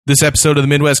This episode of the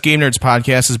Midwest Game Nerds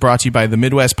podcast is brought to you by the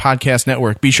Midwest Podcast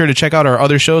Network. Be sure to check out our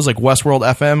other shows like Westworld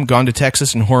FM, Gone to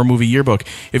Texas, and Horror Movie Yearbook.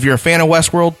 If you're a fan of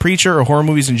Westworld, Preacher, or horror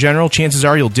movies in general, chances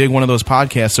are you'll dig one of those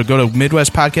podcasts. So go to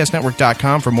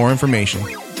MidwestPodcastNetwork.com for more information.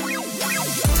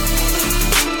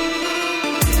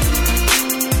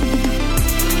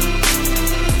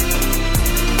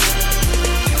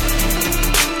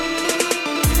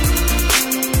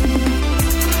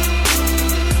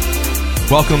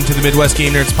 Welcome to the Midwest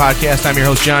Game Nerds podcast. I'm your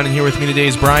host, John, and here with me today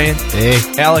is Brian. Hey.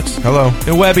 Alex. Hello.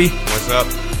 And Webby. What's up?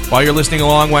 While you're listening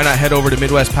along, why not head over to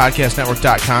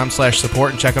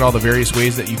MidwestPodcastNetwork.com/support and check out all the various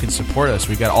ways that you can support us.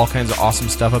 We've got all kinds of awesome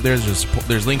stuff up there.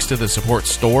 There's links to the support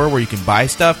store where you can buy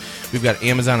stuff. We've got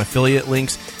Amazon affiliate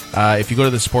links. If you go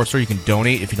to the support store, you can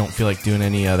donate if you don't feel like doing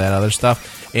any of that other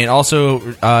stuff. And also,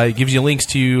 it gives you links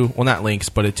to, well, not links,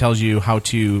 but it tells you how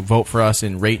to vote for us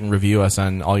and rate and review us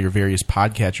on all your various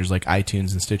podcatchers like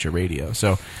iTunes and Stitcher Radio.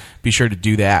 So be sure to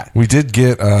do that. We did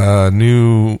get a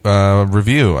new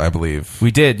review, I believe. We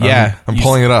did, yeah. I'm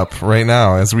pulling it up right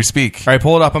now as we speak. All right,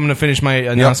 pull it up. I'm going to finish my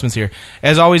announcements here.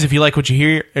 As always, if you like what you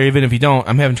hear, or even if you don't,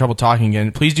 I'm having trouble talking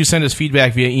again, please do send us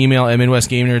feedback via email at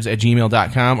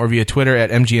MidwestGameNerds@gmail.com or via Twitter at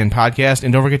MGNPodcast.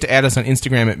 And don't forget to add us on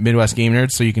Instagram at Midwest Game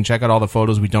Nerds so you can check out all the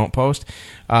photos we don't post.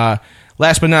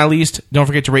 Last but not least, don't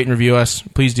forget to rate and review us.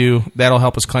 Please do. That'll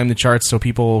help us climb the charts so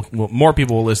more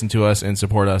people will listen to us and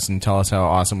support us and tell us how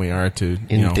awesome we are to,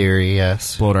 In theory,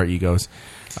 yes. Bloat our egos.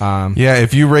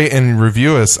 If you rate and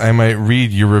review us, I might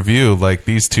read your review like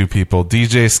these two people.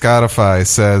 DJ Scottify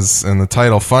says in the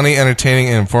title, funny, entertaining,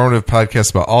 and informative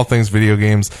podcast about all things video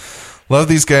games. Love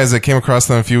these guys. I came across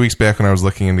them a few weeks back when I was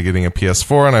looking into getting a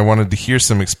PS4, and I wanted to hear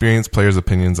some experienced players'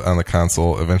 opinions on the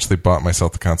console. Eventually bought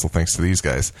myself the console thanks to these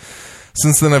guys.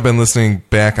 Since then, I've been listening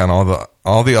back on all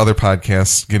the other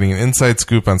podcasts, getting an inside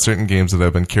scoop on certain games that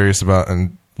I've been curious about,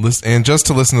 and just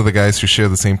to listen to the guys who share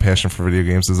the same passion for video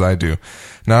games as I do.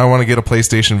 Now I want to get a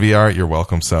PlayStation VR. You're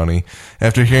welcome, Sony.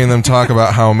 After hearing them talk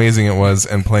about how amazing it was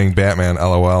and playing Batman,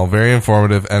 LOL. Very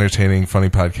informative, entertaining, funny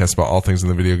podcast about all things in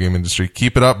the video game industry.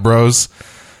 Keep it up, bros.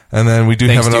 And then we do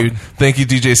have another. Thank you,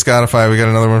 DJ Scottify. We got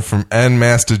another one from N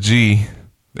Master G.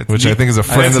 Which I think is a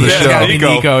friend of the show.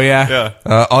 Nico, yeah.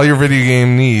 All your video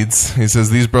game needs. He says,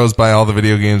 these bros buy all the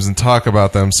video games and talk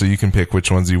about them so you can pick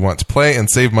which ones you want to play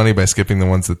and save money by skipping the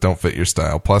ones that don't fit your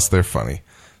style. Plus, they're funny.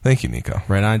 Thank you, Nico.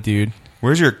 Right on, dude.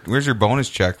 Where's your bonus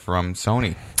check from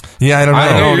Sony? Yeah, I don't know.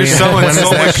 I know you're selling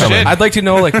so much shit. I'd like to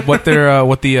know like what their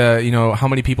how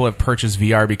many people have purchased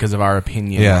VR because of our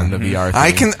opinion on the VR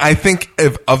thing. I think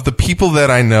of the people that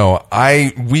I know,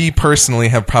 we personally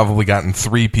have probably gotten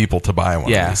 3 people to buy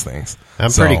one of these things.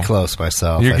 I'm pretty close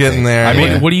myself. You're getting there. I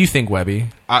mean, what do you think, Webby?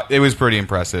 It was pretty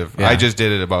impressive. Yeah. I just did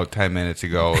it about 10 minutes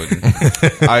ago,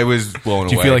 and I was blown away.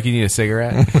 Do you feel like you need a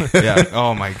cigarette? Yeah.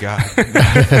 Oh, my God.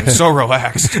 I'm so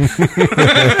relaxed.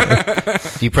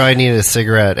 You probably need a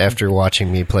cigarette after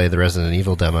watching me play the Resident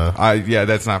Evil demo. Yeah,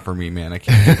 that's not for me, man. I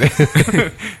can't do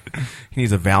that. He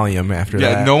needs a Valium after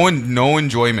that. Yeah, no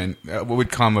enjoyment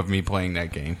would come of me playing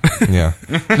that game. Yeah.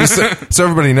 Just so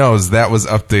everybody knows, that was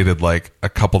updated like a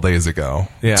couple days ago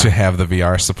to have the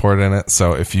VR support in it.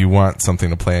 So if you want something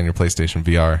to play on your PlayStation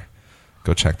VR,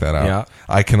 go check that out. Yeah.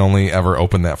 I can only ever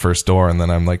open that first door, and then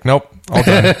I'm like, nope, all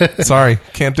done. Sorry,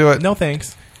 can't do it. No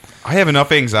thanks. I have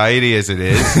enough anxiety as it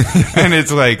is. And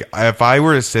it's like, if I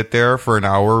were to sit there for an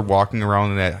hour walking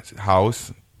around in that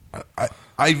house,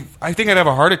 I think I'd have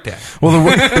a heart attack. Well,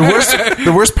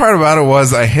 the worst part about it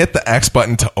was I hit the X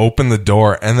button to open the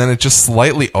door, and then it just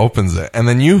slightly opens it, and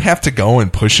then you have to go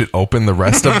and push it open the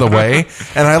rest of the way.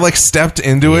 And I like stepped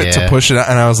into it to push it,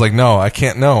 and I was like, no, I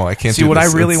can't. See, what I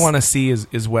really want to see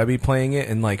is Webby playing it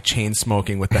and like chain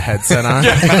smoking with the headset on.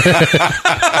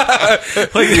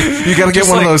 Like you got to get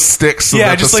one of those sticks. So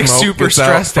that just the like smoke super gets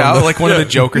stressed out, like one of the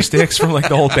Joker sticks from like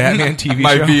the whole Batman TV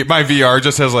show. My VR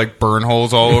just has like burn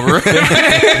holes all over it.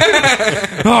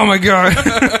 Oh my God.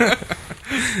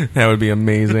 That would be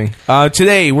amazing.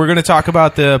 Today we're going to talk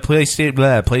about the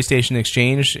PlayStation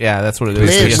Exchange. Yeah, that's what it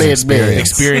is.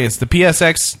 Experience. The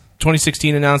PSX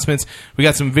 2016 announcements. We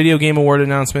got some video game award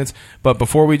announcements, but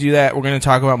before we do that, we're going to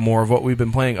talk about more of what we've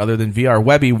been playing other than VR.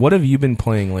 Webby, what have you been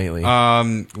playing lately?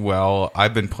 Well,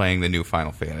 I've been playing the new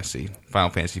Final Fantasy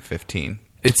 15.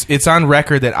 It's on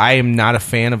record that I am not a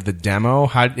fan of the demo.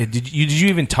 Did you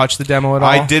even touch the demo at all?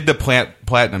 I did the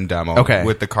platinum demo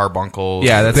with the carbuncles.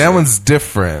 Yeah, that one's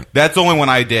different. That's the only one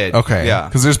I did. Okay. Yeah.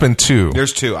 Because there's been 2.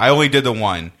 There's 2. I only did the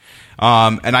one.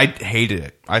 And I hated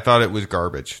it. I thought it was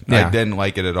garbage. Yeah. I didn't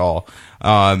like it at all.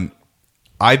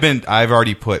 I've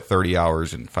already put 30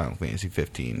 hours in Final Fantasy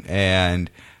 15, and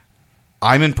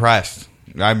I'm impressed.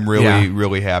 I'm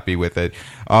really happy with it.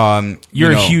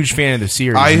 You're a huge fan of the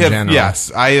series. I have, in general.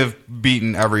 yes, I have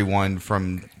beaten everyone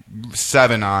from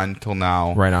 7 on till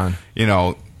now. Right on.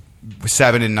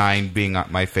 7 and 9 being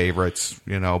my favorites.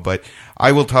 But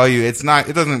I will tell you, it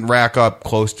doesn't rack up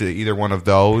close to either one of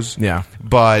those. Yeah.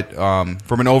 But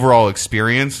from an overall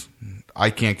experience, I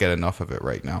can't get enough of it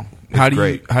right now. It's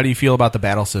great. How do you feel about the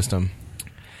battle system?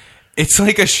 It's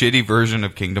like a shitty version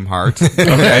of Kingdom Hearts. Okay,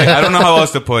 I don't know how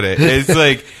else to put it. It's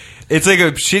like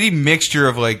a shitty mixture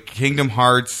of like Kingdom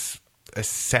Hearts,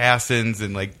 Assassins,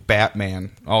 and like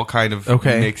Batman, all kind of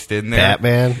mixed in there.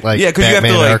 Batman, like because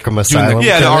Batman you have to Arkham Asylum. the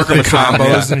Arkham Asylum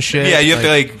combos and shit. Yeah, you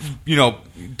have to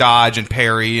dodge and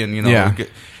parry and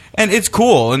and it's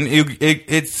cool and you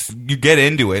get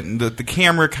into it and the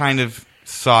camera kind of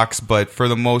sucks, but for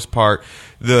the most part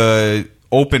the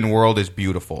open world is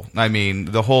beautiful. I mean,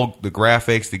 the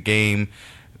graphics, the game,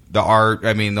 the art,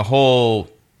 I mean, the whole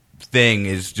thing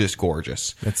is just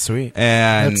gorgeous. That's sweet.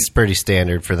 And that's pretty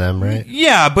standard for them, right?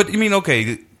 Yeah, but I mean,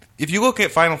 okay, if you look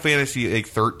at Final Fantasy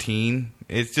 13,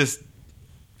 it's just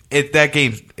that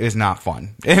game is not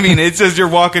fun. I mean, it's just you're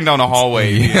walking down a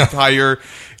hallway the entire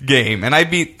game. And I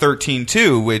beat 13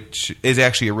 too, which is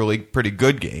actually a really pretty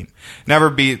good game. Never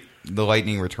beat the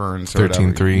Lightning Returns.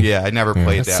 13-3. Yeah, I never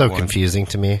played That's that so one. confusing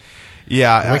to me.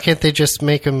 Yeah. Why can't they just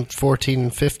make them 14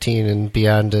 and 15 and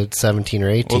beyond to 17 or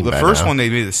 18? Well, the first one they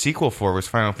made the sequel for was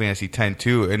Final Fantasy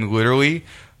X-2, and literally,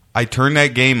 I turned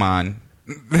that game on,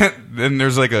 and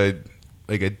there's like a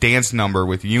dance number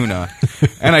with Yuna,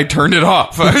 and I turned it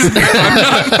off.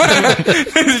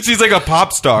 She's like a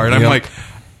pop star, and I'm like,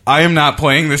 I am not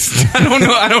playing this. I don't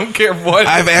know. I don't care what.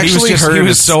 I've actually heard he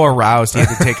was so aroused he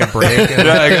had to take a break.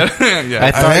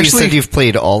 I thought you said you've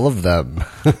played all of them.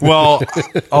 Well,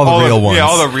 all the real ones. Yeah,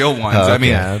 all the real ones. I mean,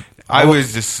 yeah. I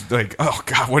was just like, oh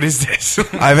god, what is this?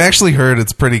 I've actually heard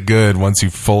it's pretty good once you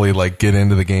fully get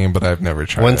into the game, but I've never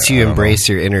tried it. Once you embrace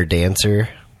your inner dancer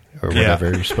or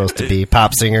whatever you're supposed to be,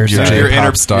 pop singer. You're sorry. your inner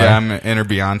pop star. Yeah, I'm an inner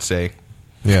Beyonce.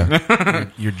 Yeah.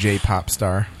 Your J-pop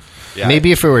star. Yeah.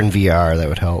 Maybe if it were in VR, that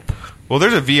would help. Well,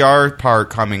 there's a VR part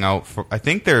coming out. I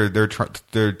think they're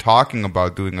talking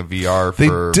about doing a VR They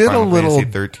for did Final a little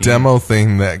Fantasy 13. demo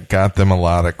thing that got them a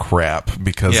lot of crap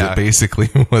because it basically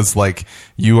was like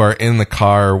you are in the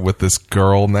car with this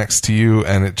girl next to you,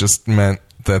 and it just meant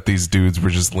that these dudes were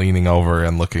just leaning over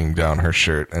and looking down her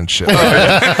shirt and shit.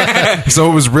 So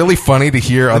it was really funny to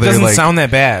hear It other doesn't sound that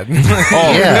bad.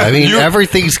 Yeah, I mean,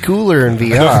 everything's cooler in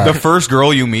VR. The first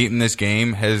girl you meet in this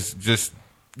game has just...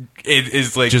 It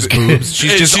is like just boobs.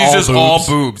 She's just all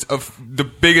boobs of the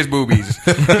biggest boobies,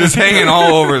 just hanging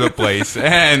all over the place.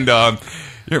 And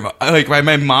like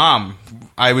my mom,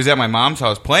 I was at my mom's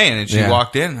house playing, and she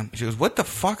walked in, and she goes, "What the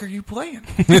fuck are you playing?"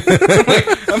 I'm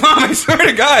like, Mom, I swear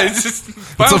to God, it's just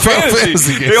Final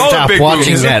Fantasy. game. They all have Stop big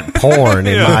watching boobs. that porn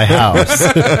in my house.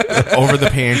 Over the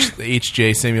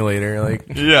HJ simulator. Like,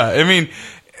 Yeah, I mean,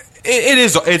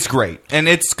 it's great, and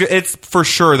it's for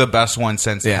sure the best one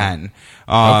since 10.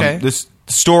 Okay. This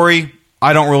story,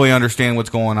 I don't really understand what's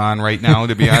going on right now,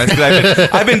 to be honest. 'Cause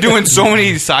I've been doing so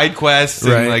many side quests,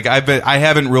 and Right. I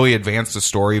haven't really advanced the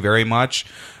story very much.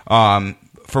 From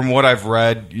what I've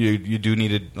read, you do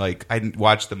need to I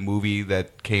watched the movie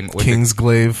that came with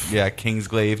Kingsglaive.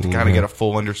 Kingsglaive to kind of get a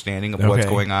full understanding of what's Okay.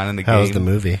 going on in the How game. was the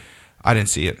movie? I didn't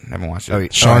see it. I haven't watched it. Oh,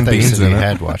 Sean I thought you Bean's said in you it.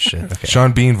 had watched it. Okay.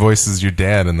 Sean Bean voices your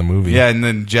dad in the movie. Yeah, and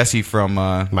then Jesse from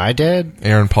My dad?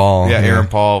 Aaron Paul. Aaron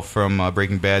Paul from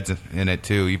Breaking Bad's in it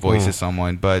too. He voices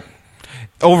someone, but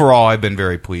overall, I've been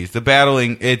very pleased. The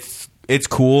battling, it's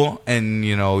cool, and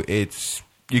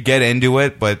you get into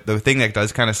it. But the thing that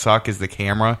does kind of suck is the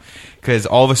camera, because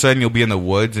all of a sudden you'll be in the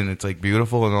woods and it's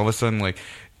beautiful, and all of a sudden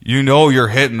you're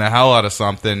hitting the hell out of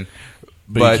something.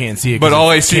 but you can't see it. But all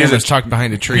I see is it's tucked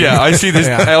behind a tree. Yeah, I see this.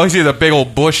 Yeah. I only see the big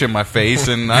old bush in my face,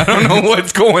 and I don't know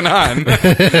what's going on.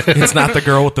 It's not the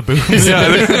girl with the boobs.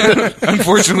 Yeah,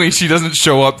 unfortunately, she doesn't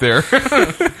show up there.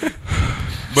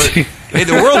 But hey,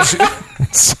 the world.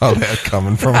 Saw that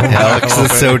coming from him. Alex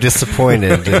is so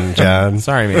disappointed in John.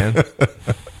 Sorry, man.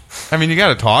 I mean, you got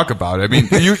to talk about it. I mean,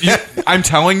 I'm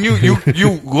telling you, you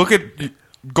look at.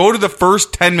 Go to the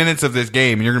first 10 minutes of this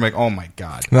game, and you're gonna be like, "Oh my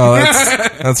god!" No,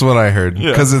 that's what I heard.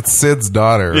 Because it's Sid's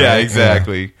daughter. Yeah, right?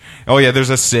 exactly. Yeah. Oh yeah,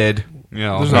 there's a Sid.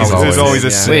 There's There's always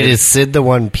a Sid. Wait, is Sid the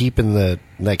one peeping the...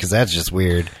 Because that's just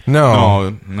weird.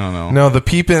 No, No. the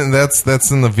peeping. That's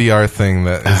in the VR thing.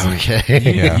 That isn't.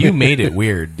 Okay. Yeah, You made it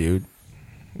weird, dude.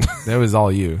 That was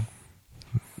all you.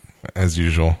 as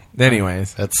usual.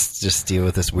 Anyways. Let's just deal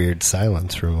with this weird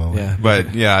silence for a moment. Yeah.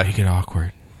 But yeah, Make it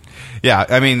awkward. Yeah,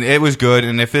 I mean, it was good,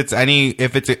 and it's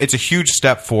a huge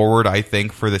step forward, I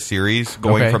think, for the series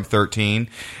going from 13,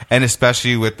 and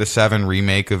especially with the 7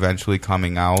 remake eventually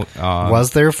coming out.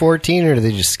 Was there 14, or did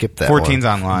they just skip that? 14's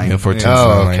online. Yeah, 14's an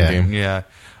online game. Yeah.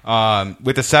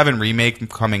 With the 7 remake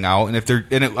coming out,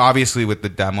 and obviously with the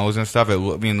demos and stuff,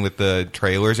 with the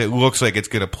trailers, it looks like it's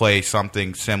going to play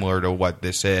something similar to what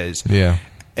this is. Yeah.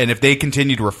 And if they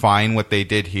continue to refine what they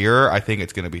did here, I think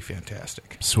it's going to be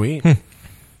fantastic. Sweet.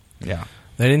 Yeah.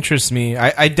 That interests me.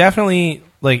 I definitely,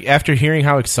 like, after hearing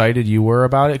how excited you were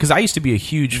about it, because I used to be a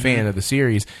huge fan of the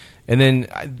series, and then,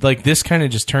 like, this kind of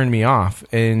just turned me off.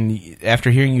 And after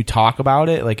hearing you talk about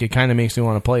it, like, it kind of makes me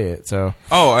want to play it. So,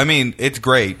 I mean, it's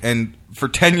great. And for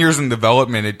 10 years in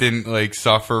development, it didn't, like,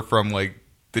 suffer from, like,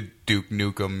 the Duke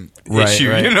Nukem issue,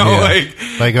 right. you know?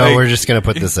 Yeah. We're just going to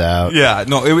put this out. Yeah,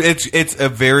 no, it's a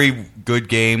very good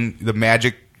game. The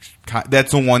magic,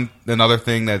 that's another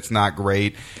thing that's not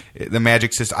great. The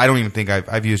magic system, I don't even think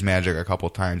I've used magic a couple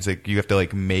times. Like, you have to,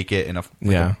 like, make it in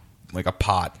a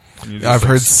pot. I've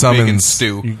heard summons.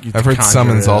 Stew. I've heard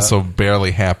summons also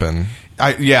barely happen.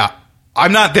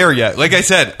 I'm not there yet. Like I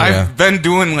said, I've been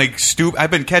doing like I've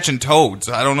been catching toads.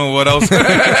 I don't know what else.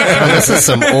 This is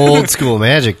some old school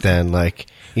magic. Then, like,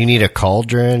 you need a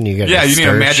cauldron. You got you need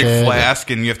a magic flask,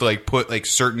 and you have to like put like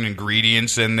certain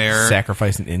ingredients in there.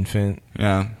 sacrifice an infant.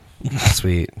 Yeah,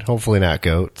 sweet. Hopefully not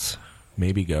goats.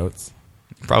 Maybe goats.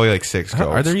 Probably like 6 goats.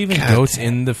 Are there even goats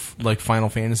in the Final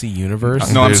Fantasy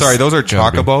universe? No, I'm sorry. Those are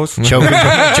chocobos.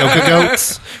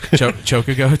 Chocogoats.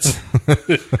 Chocogoats.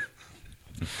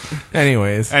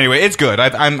 Anyway, it's good.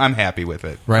 I'm happy with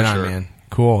it. Right on, man.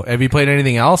 Cool. Have you played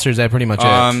anything else, or is that pretty much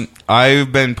it?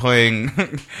 I've been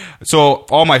playing. So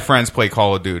all my friends play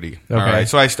Call of Duty. Okay. All right.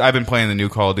 So I've been playing the new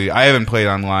Call of Duty. I haven't played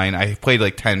online. I played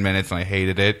like 10 minutes and I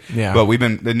hated it. Yeah. But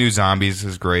the new Zombies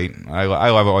is great. I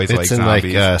always like It's in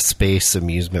zombies. like a space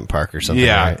amusement park or something.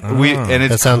 Yeah. Right?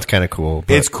 And That sounds kind of cool.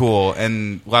 But It's cool,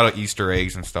 and a lot of Easter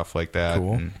eggs and stuff like that.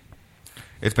 Cool. And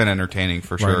it's been entertaining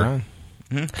for Right sure. on.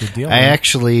 Good deal. I man.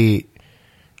 actually,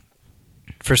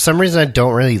 for some reason, I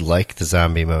don't really like the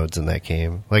zombie modes in that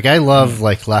game. Like, I love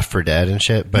like Left 4 Dead and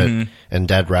shit, but and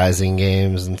Dead Rising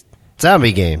games and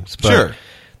zombie games. But Sure.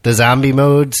 the zombie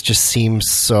modes just seem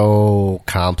so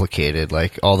complicated.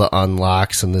 Like all the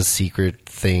unlocks and the secret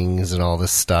things and all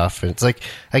this stuff. And it's like,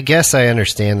 I guess I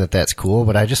understand that that's cool,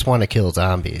 but I just want to kill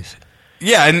zombies.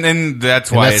 Yeah, and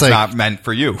that's why it's like- not meant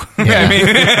for you. Yeah.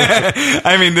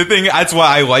 I mean, the thing that's what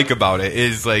I like about it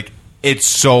is like it's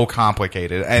so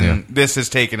complicated, and this has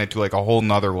taken it to like a whole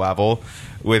nother level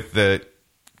with the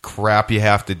crap you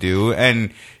have to do,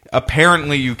 and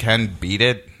apparently you can beat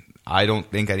it. I don't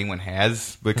think anyone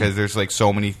has, because there's like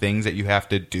so many things that you have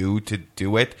to do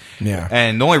it. Yeah.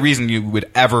 And the only reason you would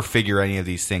ever figure any of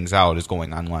these things out is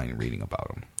going online and reading about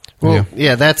them. Well,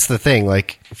 yeah, that's the thing.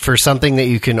 Like, for something that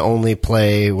you can only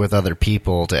play with other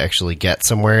people to actually get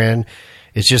somewhere in,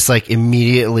 it's just like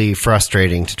immediately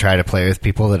frustrating to try to play with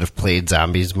people that have played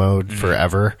zombies mode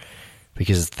forever,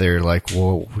 because they're like,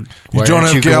 "Well, why don't aren't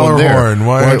have you going there? Gjallarhorn.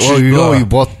 Why aren't well,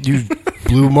 you- you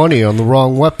blew money on the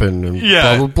wrong weapon, and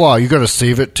blah blah blah. You got to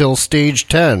save it till stage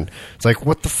 10." It's like,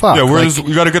 what the fuck? Yeah, Like,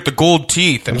 you got to get the gold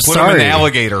teeth and I'm put them in sorry. the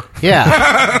alligator.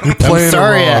 yeah, I'm playing it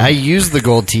sorry. wrong. I used the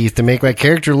gold teeth to make my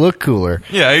character look cooler.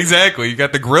 Yeah, exactly. You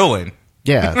got the grilling.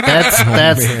 Yeah,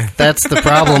 that's the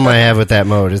problem I have with that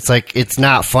mode. It's like, it's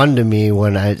not fun to me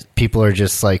when people are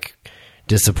just like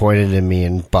disappointed in me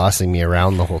and bossing me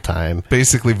around the whole time.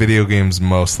 Basically, video games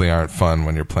mostly aren't fun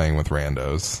when you're playing with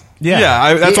randos.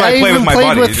 Yeah. That's why I play even with my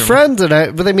played buddies. with friends,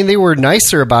 but I mean, they were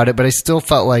nicer about it, but I still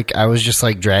felt like I was just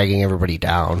like dragging everybody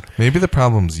down. Maybe the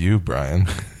problem's you, Brian.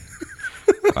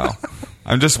 Well,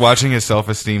 I'm just watching his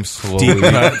self-esteem slowly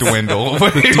dwindle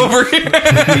over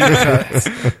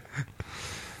here.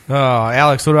 Oh,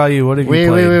 Alex, what about you? What have you Wait,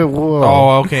 played? whoa.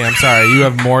 Oh, okay. I'm sorry. You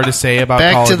have more to say about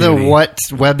Back Call to of the Duty. what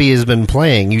Webby has been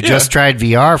playing. You just tried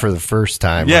VR for the first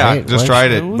time, Yeah, right? just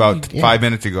tried it about Yeah. 5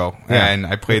 minutes ago, and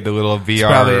I played the little VR. It's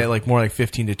probably at like more like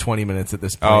 15 to 20 minutes at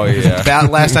this point. Oh, yeah.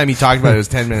 That last time he talked about it was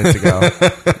 10 minutes ago.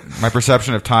 My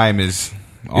perception of time is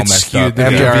all It's messed skewed. up.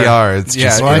 After VR. VR, it's Yeah,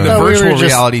 just well, I the thought we virtual were just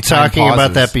reality time talking about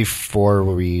pauses. that before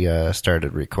we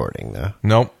started recording, though.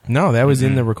 nope. No, that was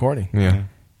in the recording. Yeah,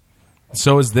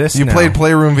 So is this you now. played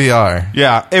Playroom VR,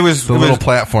 Yeah, it was the little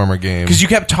platformer game. Because you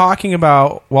kept talking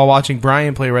about, while watching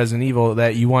Brian play Resident Evil,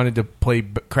 that you wanted to play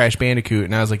Crash Bandicoot,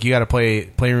 and I was like, you got to play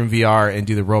Playroom VR and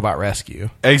do the robot rescue.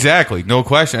 exactly, no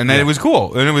question. And then it was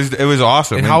cool, and it was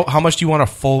awesome. And how much do you want a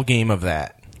full game of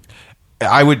that?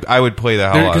 I would play the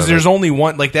hell out of it. Because there's only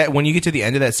one, like that, when you get to the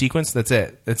end of that sequence, that's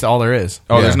it. That's all there is.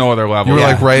 Oh, there's no other level. You were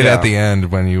like right at the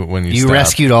end when you You stopped.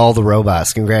 rescued all the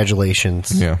robots.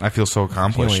 Congratulations. Yeah. I feel so You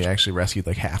accomplished. only actually rescued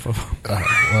like half of them.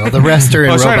 Well, the rest are in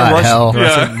I was trying to robot rush- hell.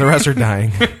 Yeah. The rest are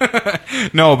dying.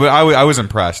 No, but I was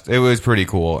impressed. It was pretty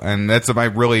cool. And that's my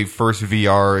really first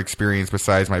VR experience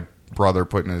besides my brother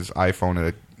putting his iPhone in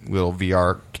a little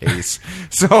VR case.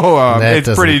 So That it's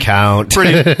doesn't pretty count.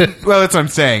 Pretty well, that's what I'm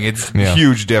saying. It's Yeah.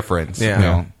 huge difference. Yeah. You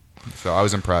know? So I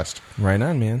was impressed. Right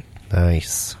on, man.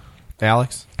 Nice.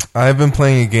 Alex? I've been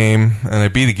playing a game, and I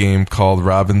beat a game called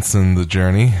Robinson the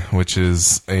Journey, which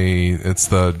is it's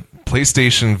the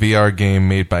PlayStation VR game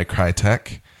made by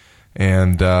Crytek.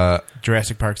 And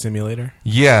Jurassic Park Simulator?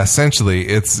 yeah, essentially,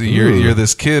 it's you're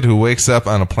this kid who wakes up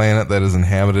on a planet that is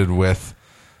inhabited with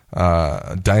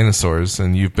dinosaurs,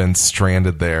 and you've been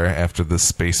stranded there after this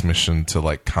space mission to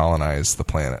like colonize the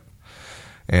planet.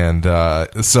 And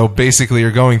so basically,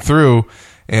 you're going through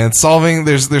and solving.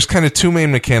 There's kind of two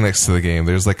main mechanics to the game.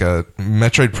 There's like a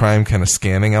Metroid Prime kind of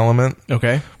scanning element.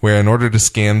 Okay. Where in order to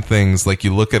scan things, like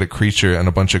you look at a creature and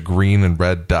a bunch of green and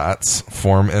red dots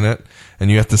form in it, and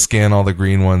you have to scan all the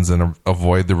green ones and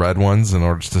avoid the red ones in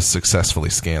order to successfully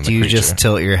scan the Do you creature. just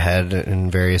tilt your head in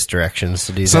various directions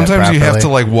to do Sometimes that you have to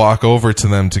properly? like walk over to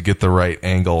them to get the right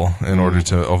angle in order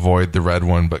to avoid the red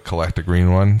one but collect a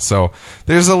green one. So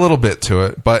there's a little bit to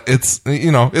it, but it's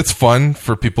it's fun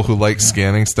for people who like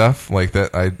scanning stuff like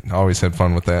that. I always had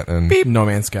fun with that. And No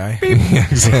Man's Sky. yeah,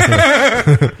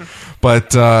 exactly.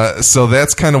 But so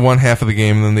that's kind of one half of the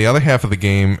game, and then the other half of the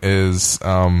game is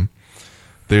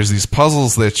there's these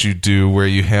puzzles that you do where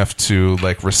you have to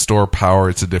like restore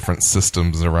power to different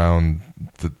systems around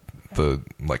the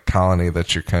like colony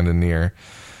that you're kind of near,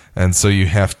 and so you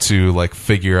have to like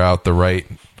figure out the right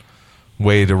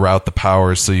way to route the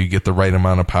power so you get the right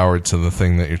amount of power to the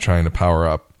thing that you're trying to power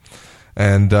up.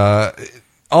 And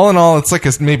all in all, it's like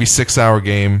a maybe 6-hour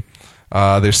game.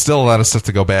 There's still a lot of stuff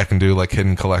to go back and do, like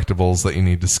hidden collectibles that you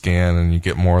need to scan, and you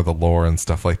get more of the lore and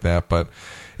stuff like that. But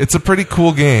it's a pretty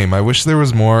cool game. I wish there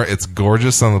was more. It's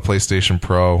gorgeous on the PlayStation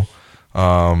Pro.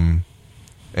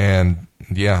 And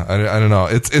yeah, I don't know.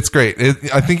 It's great.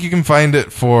 I think you can find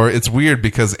it for, it's weird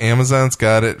because Amazon's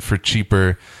got it for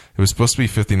cheaper. It was supposed to be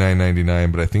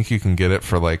 $59.99, but I think you can get it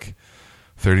for like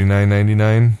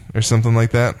 $39.99 or something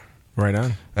like that. Right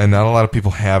on. And not a lot of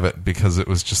people have it because it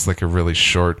was just like a really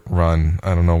short run.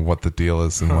 I don't know what the deal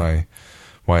is and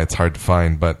why it's hard to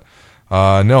find, but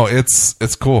no, it's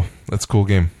cool. It's a cool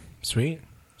game. Sweet.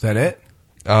 Is that it?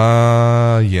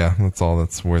 Yeah, that's all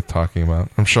that's worth talking about.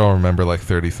 I'm sure I'll remember like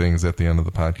 30 things at the end of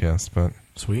the podcast, but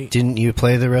Sweet. Didn't you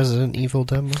play the Resident Evil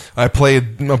demo? I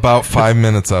played about 5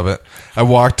 minutes of it. I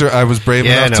was brave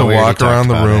enough to we already walk around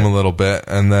the talked about room it. a little bit,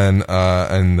 and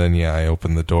then yeah, I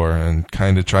opened the door and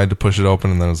kind of tried to push it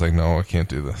open, and then I was like, no, I can't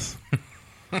do this.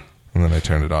 And then I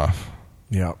turned it off.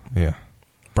 Yep. Yeah.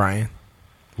 Brian.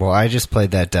 Well, I just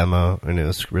played that demo, and it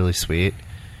was really sweet.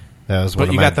 That was one But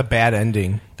of you my... got the bad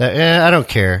ending. I don't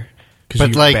care. 'Cause But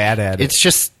you're like, bad at it. it's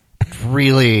just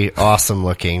really awesome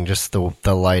looking. Just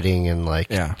the lighting and like,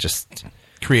 Yeah. just...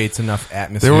 Creates enough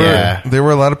atmosphere. Yeah. There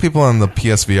were a lot of people on the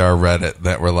PSVR Reddit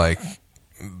that were like,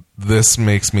 this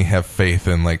makes me have faith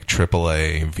in like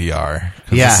AAA VR.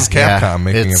 'Cause Yeah, this is Capcom yeah.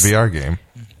 making a It's- VR game.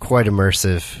 quite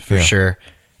immersive for Yeah. sure.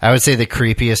 I would say the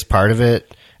creepiest part of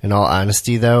it, in all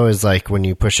honesty, though, is like when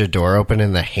you push a door open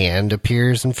and the hand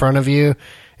appears in front of you,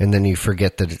 and then you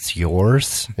forget that it's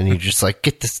yours, and you just like,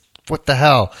 get this, what the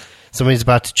hell? Somebody's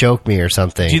about to choke me or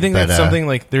something. Do you think But, that's something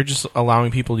like they're just allowing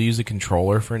people to use a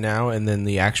controller for now, and then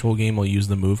the actual game will use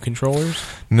the Move controllers?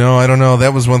 No, I don't know.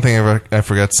 That was one thing I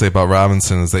forgot to say about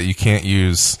Robinson is that you can't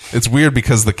use... It's weird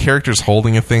because the character's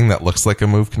holding a thing that looks like a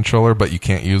Move controller, but you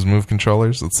can't use Move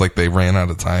controllers. It's like they ran out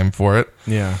of time for it.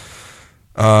 Yeah.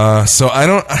 So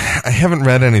I haven't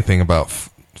read anything about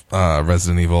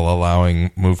Resident Evil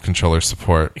allowing Move controller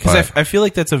support. Because but- I feel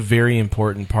like that's a very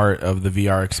important part of the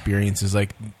VR experience is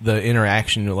like the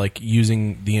interaction, like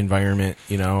using the environment,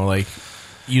 like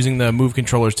using the Move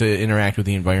controllers to interact with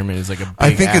the environment is like a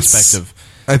big aspect of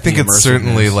I think the it's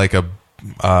certainly immersiveness. like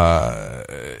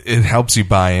it helps you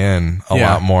buy in a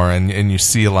Yeah. lot more, and you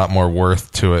see a lot more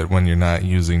worth to it when you're not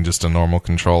using just a normal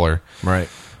controller. Right.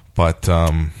 But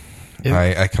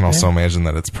I can also imagine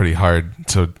that it's pretty hard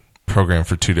to program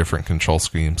for two different control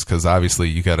schemes because obviously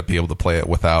you got to be able to play it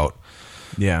without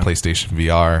Yeah. PlayStation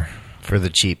VR. for the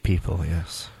cheap people,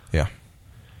 yes. Yeah.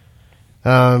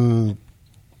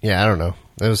 Yeah, I don't know.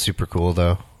 That was super cool,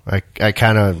 though. I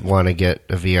kind of want to get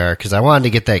a VR because I wanted to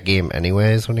get that game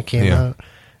anyways when it came Yeah. out,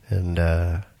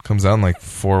 and Comes out in like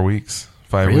 4 weeks,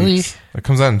 5 Really? weeks. It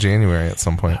comes out in January at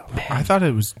some point. I thought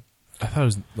it was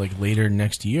like later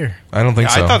next year, I don't think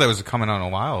so. I thought that was coming out in a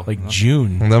while. like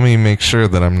June. Let me make sure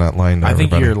that I'm not lying to I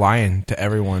think everybody. you're lying to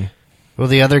everyone. Well,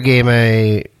 the other game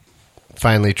I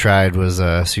finally tried was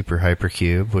Super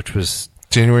Hypercube, which was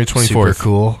January 24th. super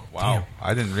cool. Wow,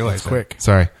 I didn't realize that. Quick.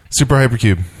 Sorry. Super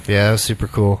Hypercube. Yeah, it was super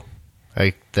cool.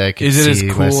 I could Is it as see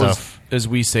cool myself. as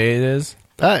we say it is?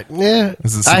 Yeah,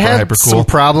 Is it I super had hyper cool? some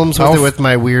problems with How it f- with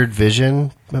my weird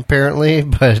vision, apparently,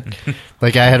 but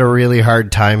like I had a really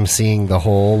hard time seeing the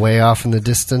hole way off in the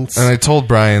distance. And I told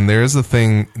Brian there is a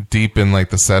thing deep in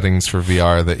like the settings for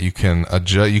VR that you can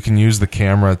adjust. You can use the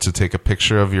camera to take a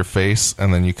picture of your face,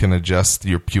 and then you can adjust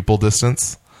your pupil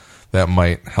distance. That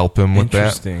might help him with that.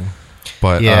 Interesting.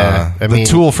 But Yeah, I the mean-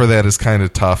 tool for that is kind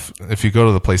of tough. If you go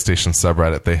to the PlayStation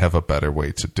subreddit, they have a better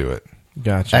way to do it.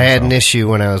 Gotcha. I had an issue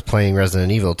when I was playing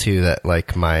Resident Evil 2 that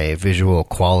like my visual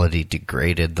quality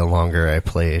degraded the longer I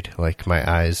played. Like my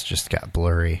eyes just got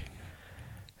blurry.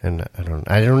 And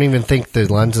I don't even think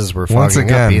the lenses were Once fogging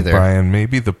up again, either. Brian,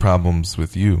 maybe the problem's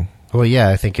with you. Well, yeah,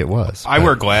 I think it was. I but-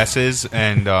 wear glasses,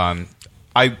 and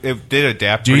it did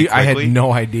adapt Do pretty you, I quickly. had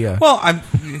no idea. Well, I'm.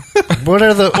 What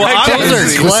are the? obviously, those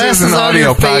this are is glasses an on your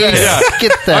audio face. podcast.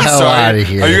 Get the I'm hell sorry. out of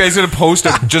here. Are you guys going to post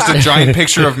just a giant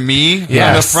picture of me on the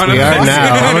Yes, front we of are this?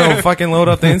 now. I'm gonna fucking load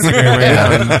up the Instagram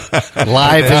right now.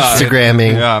 Live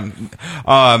Instagramming.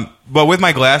 But with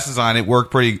my glasses on, it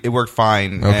worked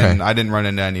fine, Okay. and I didn't run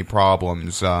into any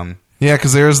problems. Yeah,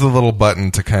 because there's the little button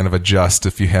to kind of adjust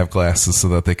if you have glasses so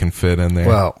that they can fit in there.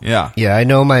 Well, Yeah. I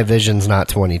know my vision's not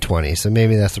 20/20, so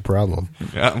maybe that's a problem.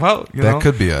 Yeah, well, that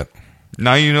could be it.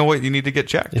 now you know what you need to get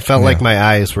checked. It felt Yeah. like my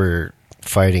eyes were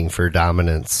fighting for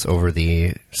dominance over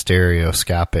the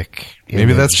stereoscopic.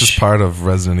 Maybe that's image. just part of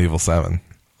Resident Evil 7.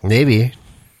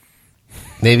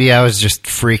 Maybe I was just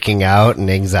freaking out, and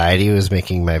anxiety was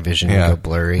making my vision go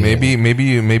blurry. Maybe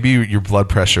your blood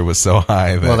pressure was so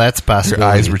high that Well, that's possible. your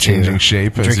eyes were changing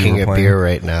shape. I'm as you drinking were a playing. beer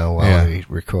right now while Yeah. we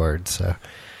record. So,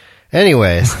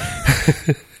 anyways,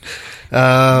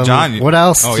 John, what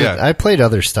else? Oh, yeah. I played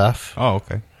other stuff. Oh,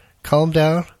 okay. Calm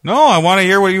down. No, I want to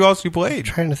hear what else you played.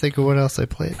 Trying to think of what else I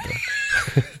played.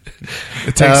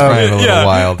 It takes Brian a little yeah.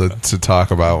 while to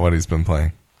talk about what he's been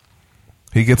playing.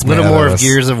 He gets A little mad more at of us.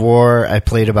 Gears of War. I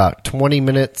played about 20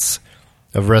 minutes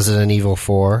of Resident Evil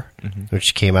 4,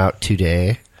 which came out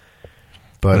today.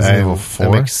 But Resident Evil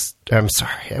 4? I'm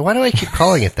sorry. Why do I keep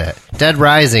calling it that? Dead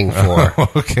Rising 4.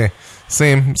 Okay,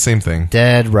 same thing.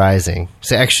 Dead Rising.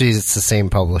 So actually, it's the same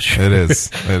publisher. It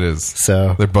is. It is.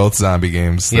 So They're both zombie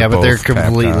games. yeah, but they're both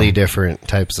completely Capcom. different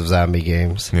types of zombie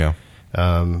games. Yeah.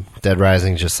 Dead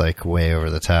Rising just like way over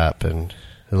the top, and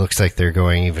it looks like they're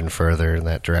going even further in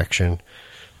that direction.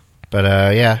 But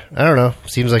yeah, I don't know.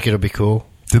 Seems like it'll be cool.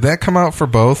 Did that come out for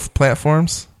both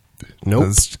platforms? Nope.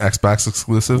 It's Xbox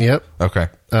exclusive? Yep. Okay.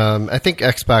 I think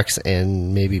Xbox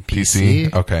and maybe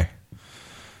PC. Okay.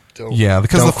 Don't- Yeah,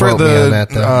 because don't quote me on that,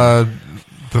 though.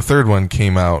 the third one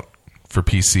came out for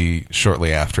PC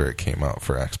shortly after it came out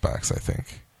for Xbox, I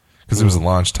think. Because it was a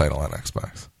launch title on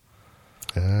Xbox.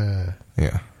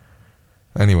 Yeah.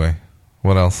 Anyway,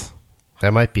 what else?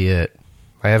 That might be it.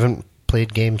 I haven't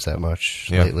played games that much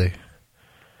Yeah. lately.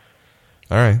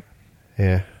 All right.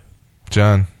 Yeah.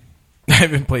 John, I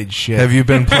haven't played shit. have you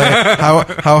been playing?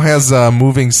 How has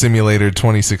Moving Simulator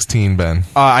 2016 been?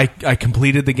 I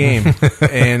completed the game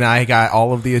and I got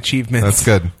all of the achievements. That's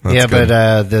good. That's yeah, good.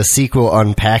 but the sequel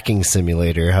Unpacking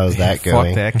Simulator, how's that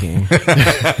going? Fuck that game.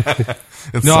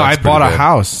 It No, I sucks bought a pretty bad.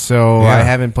 house, so Yeah. I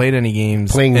haven't played any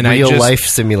games. Playing and real I just, life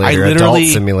simulator, I adult literally,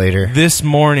 simulator. This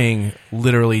morning,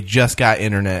 literally just got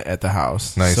internet at the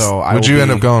house. Nice. So What'd you end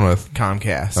up going with?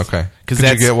 Comcast. Okay. Because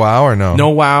Did you get WoW or no? No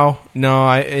WoW. No,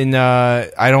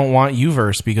 I don't want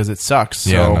Uverse because it sucks. So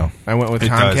Yeah, no. I went with It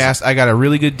Comcast. does. I got a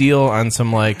really good deal on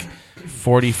some like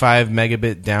 45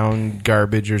 megabit down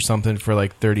garbage or something for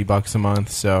like $30 a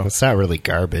month. So It's not really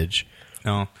garbage.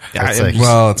 No. That's I- like-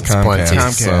 Well, it's It's plenty.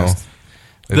 Comcast. Comcast. So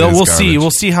it is We'll see. garbage.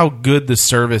 We'll see how good the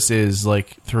service is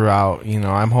like throughout. You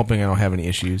know, I'm hoping I don't have any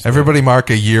issues. Everybody mark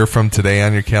a year from today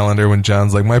on your calendar when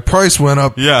John's like, my price went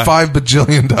up Yeah. $5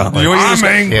 bajillion. You know what you I'm just-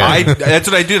 angry. Yeah. that's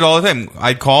what I did all the time.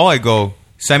 I'd call, I go,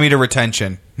 send me to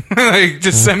retention. Like,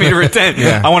 just send me to retention.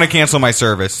 Yeah. I want to cancel my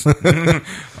service.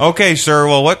 Okay, sir.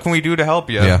 Well, what can we do to help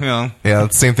you? Yeah. You know? Yeah,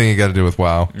 it's the same thing you got to do with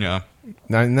WoW. Yeah.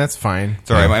 And that's fine.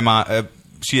 Sorry, Yeah. my mom.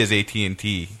 She has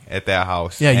AT&T at that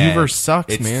house. Yeah, and Uverse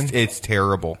sucks, it's, man. It's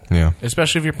terrible. Yeah.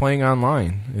 Especially if you're playing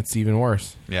online, it's even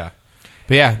worse. Yeah.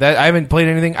 But yeah, that I haven't played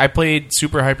anything. I played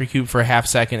Super Hypercube for a half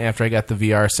second after I got the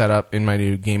VR set up in my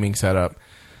new gaming setup.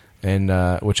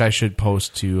 and which I should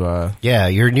post to. Yeah,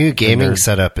 your new gaming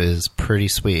setup is pretty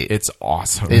sweet. It's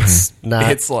awesome. It's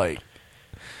not. It's like.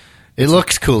 It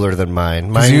looks cooler than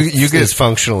mine. Mine is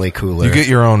functionally cooler. You get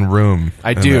your own room.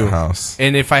 I do. That house.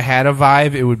 And if I had a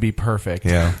Vive, it would be perfect.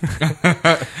 Yeah.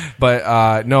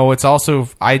 But no, it's also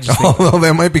I just think, although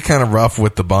that might be kind of rough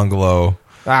with the bungalow.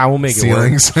 We'll make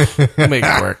ceilings. it work. We'll make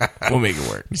it work. We'll make it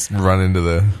work. Just run into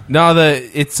the. No,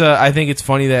 it's. I think it's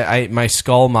funny that my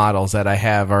skull models that I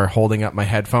have are holding up my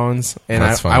headphones, and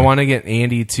I want to get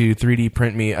Andy to 3D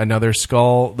print me another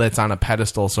skull that's on a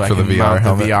pedestal, so for I can the VR mount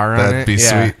helmet. the VR on That'd it. be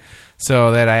sweet.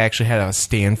 So that I actually had a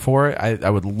stand for it. I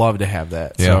would love to have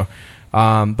that. Yeah.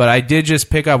 So, but I did just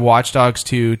pick up Watch Dogs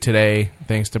 2 today,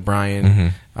 thanks to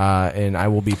Brian, and I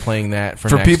will be playing that for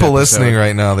next people episode. Listening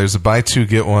right now. There's a buy two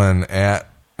get one at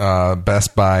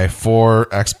Best Buy for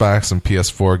Xbox and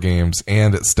PS4 games,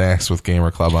 and it stacks with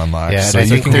Gamer Club Unlocked. Yeah, so I you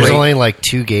think can there's get, only like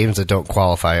 2 games that don't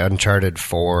qualify: Uncharted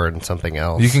 4 and something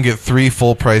else. you can get 3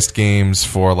 full priced games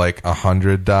for like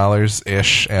 $100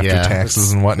 ish after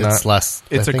taxes and whatnot. It's less.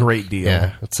 It's a great deal.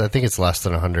 Yeah, I think it's less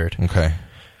than 100. Okay,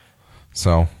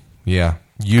 so yeah,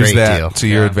 use Great that deal. to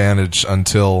your advantage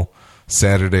until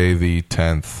Saturday the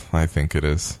 10th. I think it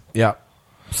is. Yeah.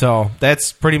 So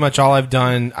that's pretty much all I've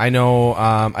done. I know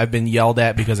I've been yelled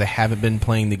at because I haven't been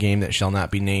playing the game that shall not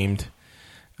be named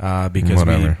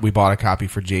because we bought a copy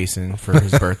for Jason for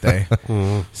his birthday.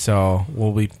 So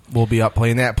we'll be up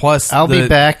playing that. Plus, I'll be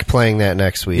back playing that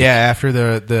next week. Yeah, after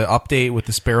the update with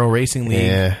the Sparrow Racing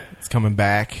League, it's coming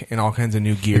back and all kinds of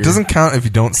new gear. It doesn't count if you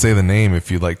don't say the name. If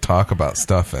you like talk about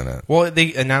stuff in it. Well,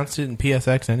 they announced it in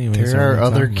PSX anyway. There are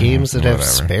other games that have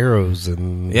sparrows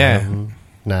and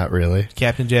not really.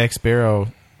 Captain Jack Sparrow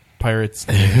pirates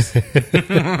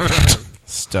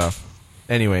stuff.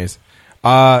 Anyways,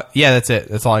 that's it.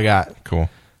 That's all I got. Cool.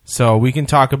 So we can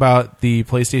talk about the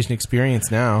PlayStation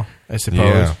Experience now, I suppose.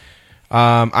 Yeah.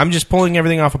 I'm just pulling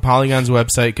everything off of Polygon's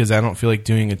website because I don't feel like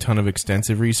doing a ton of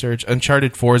extensive research.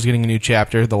 Uncharted 4 is getting a new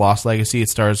chapter, The Lost Legacy. It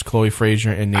stars Chloe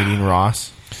Fraser and Nadine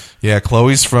Ross. Yeah,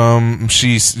 Chloe's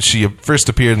she first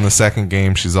appeared in the second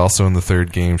game. She's also in the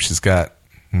third game. She's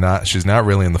not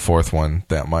really in the fourth one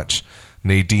that much.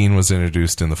 Nadine was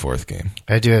introduced in the fourth game.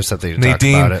 I do have something to talk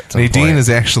about it. Nadine is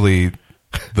actually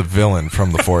the villain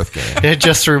from the fourth game. I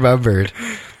just remembered.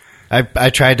 I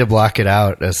tried to block it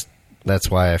out.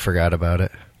 That's why I forgot about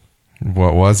it.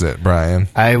 What was it, Brian?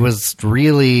 I was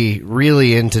really,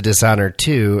 really into Dishonored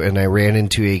 2, and I ran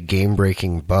into a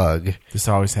game-breaking bug. This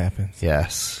always happens.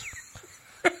 Yes.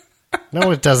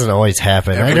 No, it doesn't always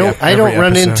happen. Every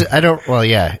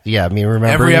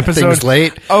remembering things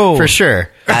late. Oh, for sure.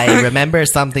 I remember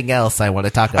something else I want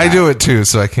to talk about. I do it too,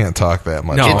 so I can't talk that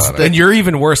much about it. And you're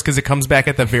even worse because it comes back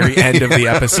at the very end of the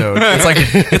episode.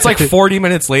 It's like 40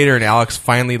 minutes later, and Alex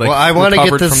finally I want to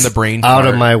get this from the brain out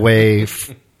fart. of my way,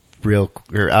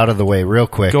 out of the way real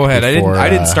quick. Go ahead. Before, I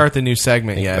didn't start the new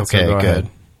segment yet. Okay, so go good. ahead.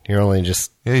 You're only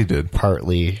just you did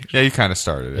partly. Yeah, you kind of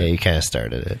started it. Yeah, you kind of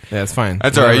started it. Yeah, it's fine.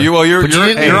 That's all right. You're on the You mic.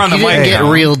 didn't get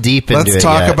now. real deep into it. Let's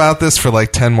talk yet. about this for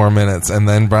like 10 more minutes, and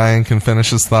then Brian can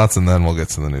finish his thoughts, and then we'll get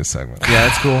to the new segment. Yeah,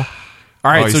 that's cool.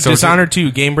 All right, so Dishonored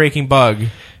 2, game-breaking bug.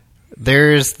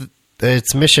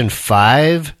 It's mission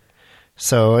 5,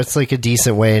 so it's like a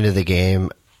decent way into the game.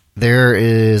 There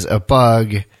is a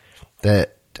bug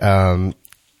that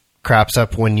crops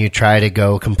up when you try to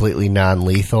go completely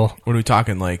non-lethal. What are we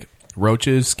talking, like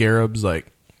roaches, scarabs, like...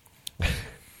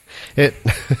 It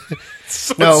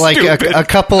a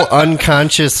couple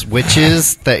unconscious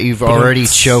witches that you've already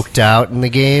choked out in the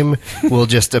game will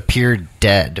just appear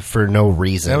dead for no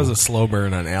reason. That was a slow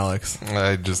burn on Alex.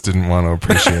 I just didn't want to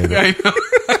appreciate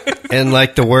it. And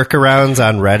like the workarounds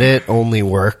on Reddit only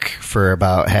work for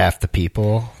about half the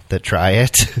people that try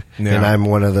it. Yeah. And I'm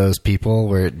one of those people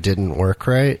where it didn't work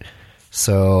right.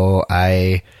 So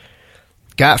I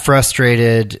got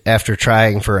frustrated after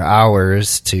trying for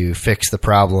hours to fix the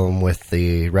problem with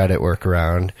the Reddit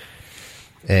workaround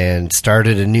and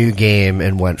started a new game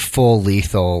and went full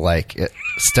lethal, like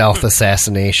stealth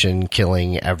assassination,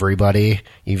 killing everybody,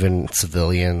 even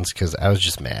civilians, because I was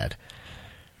just mad.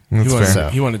 That's fair.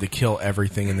 He wanted to kill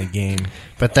everything in the game.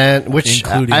 But then, which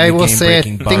Including I the will say, I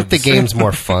game-breaking think the bugs. game's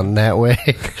more fun that way.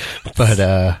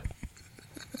 But,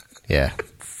 yeah.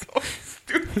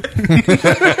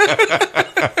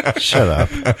 Shut up.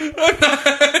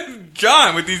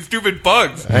 John with these stupid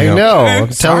bugs. I know.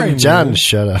 I'm Sorry, telling John man. to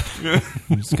shut up.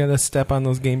 You just gotta step on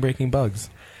those game-breaking bugs.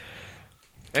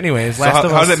 Anyways, So Last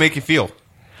of how Us. does that make you feel?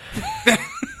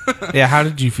 Yeah, how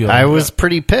did you feel? I was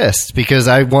pretty pissed because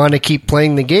I want to keep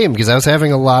playing the game because I was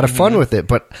having a lot of fun with it,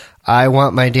 but I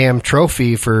want my damn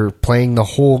trophy for playing the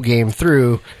whole game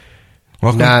through.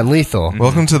 non-lethal.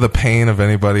 Welcome to the pain of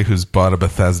anybody who's bought a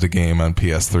Bethesda game on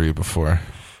PS3 before.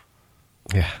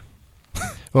 Yeah.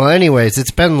 Well, anyways,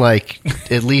 it's been like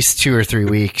at least 2 or 3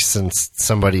 weeks since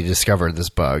somebody discovered this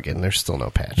bug, and there's still no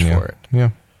patch for it. Yeah,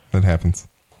 that happens.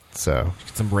 So,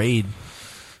 Some raid.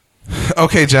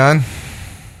 Okay, John.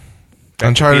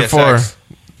 Uncharted 4.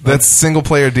 That's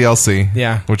single-player DLC.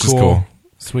 Yeah, which is cool.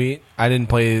 Sweet. I didn't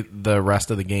play the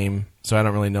rest of the game, so I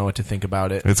don't really know what to think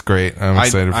about it. It's great. I'm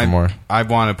excited for more. I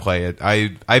want to play it.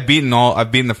 I've beaten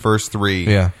the first 3.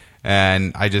 Yeah.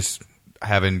 And I just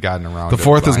haven't gotten around. The to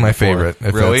 4th is my buying the 4th. favorite.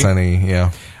 If Really? that's any,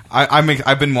 yeah.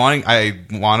 I've been wanting. I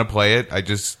want to play it.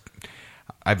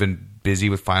 I've been busy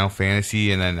with Final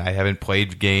Fantasy, and then I haven't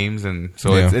played games, and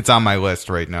so it's on my list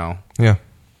right now. Yeah.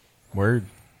 Word.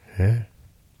 yeah.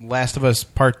 Last of Us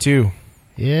Part 2.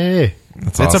 Yay.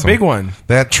 That's It's awesome. a big one.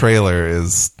 That trailer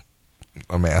is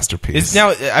a masterpiece. It's now.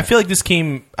 I feel like this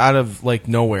came out of like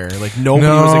nowhere. Like nobody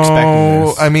was expecting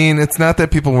this. I mean, it's not that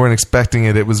people weren't expecting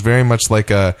it. It was very much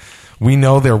like we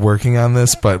know they're working on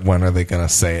this, but when are they going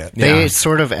to say it? They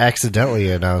sort of accidentally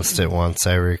announced it once,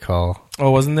 I recall.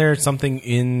 Oh, wasn't there something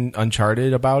in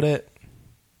Uncharted about it?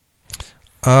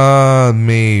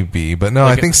 Maybe, but no.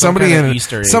 Like I think some somebody kind of in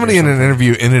Easter egg somebody or in an something.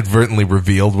 interview inadvertently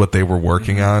revealed what they were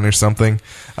working on or something.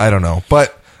 I don't know,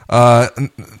 but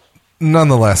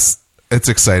nonetheless, it's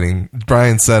exciting.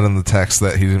 Brian said in the text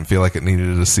that he didn't feel like it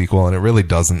needed a sequel, and it really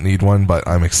doesn't need one. But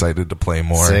I'm excited to play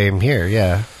more. Same here,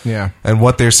 yeah. Yeah. And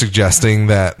what they're suggesting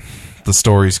that the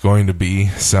story's going to be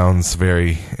sounds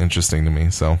very interesting to me.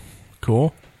 So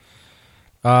Cool.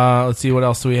 Let's see, what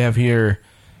else do we have here?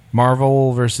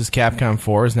 Marvel vs. Capcom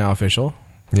 4 is now official.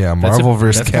 yeah, Marvel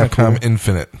vs. that's kinda Capcom cool.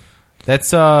 Infinite.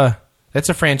 That's a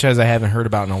franchise I haven't heard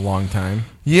about in a long time.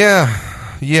 Yeah.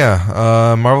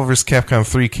 Marvel vs. Capcom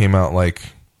 3 came out like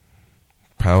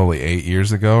probably 8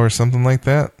 years ago or something like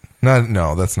that.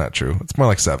 No, that's not true. It's more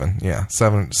like 7. Yeah,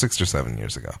 6 or 7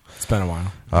 years ago. It's been a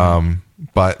while.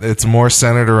 But it's more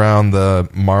centered around the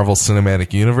Marvel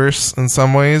Cinematic Universe in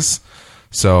some ways.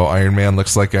 So Iron Man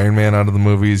looks like Iron Man out of the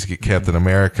movies. You get Captain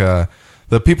America.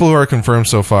 The people who are confirmed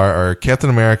so far are Captain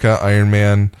America, Iron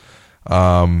Man,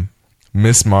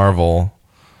 Miss Marvel,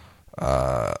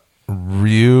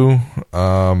 Ryu,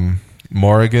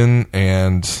 Morrigan,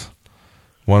 and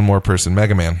one more person,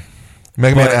 Mega Man.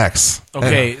 Mega Man X.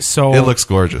 Okay, And so it looks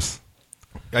gorgeous.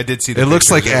 I did see. The It looks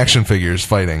like pictures. action figures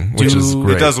fighting, which is Dude,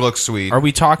 great. It does look sweet. Are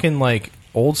we talking like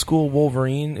old school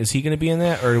Wolverine? Is he going to be in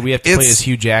that, or do we have to play It's- as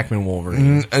Hugh Jackman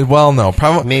Wolverine? Well, no,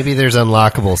 probably. Maybe there's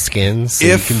unlockable skins, so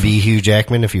If- you can be Hugh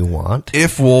Jackman if you want.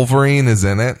 If Wolverine is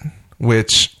in it,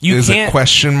 which You is a can't-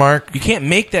 question mark. You can't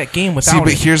make that game without See,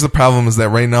 but it. here's the problem: is that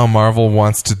right now Marvel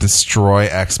wants to destroy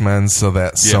X-Men so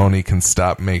that Sony can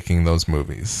stop making those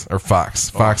movies, or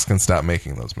Fox can stop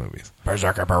making those movies.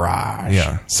 Berserker Barrage.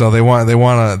 Yeah, so they want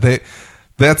to.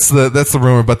 That's the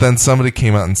rumor. But then somebody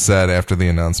came out and said after the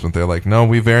announcement, they're like, no,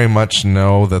 we very much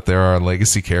know that there are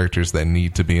legacy characters that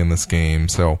need to be in this game.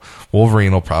 So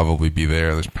Wolverine will probably be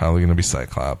there. There's probably going to be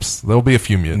Cyclops. There'll be a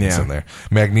few mutants in there.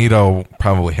 Magneto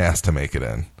probably has to make it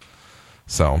in.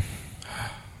 So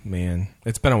Man,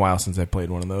 it's been a while since I played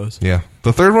one of those. yeah,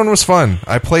 the third one was fun.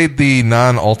 I played the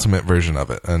non-ultimate version of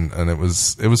it, and it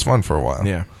was fun for a while.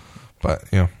 Yeah. But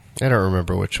you know. I don't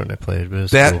remember which one I played, but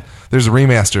it's That cool. there's a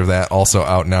remaster of that also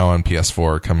out now on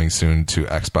PS4, coming soon to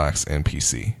Xbox and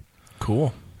PC,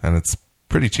 Cool. and it's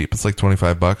pretty cheap. It's like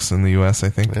 $25 in the US, I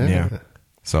think. Yeah.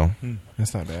 So,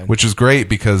 That's not bad. which is great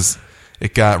because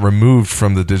it got removed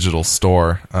from the digital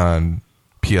store on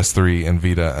PS3 and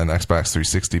Vita and Xbox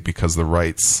 360 because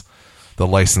the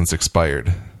license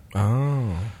expired.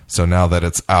 Oh. So now that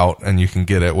it's out and you can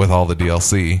get it with all the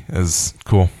DLC is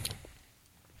cool.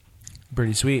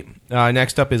 Pretty sweet.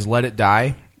 Next up is Let It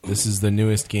Die. This is the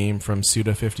newest game from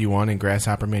Suda51 and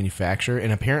Grasshopper Manufacture,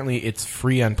 and apparently it's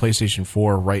free on PlayStation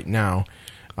 4 right now.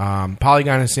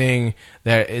 Polygon is saying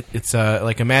that it's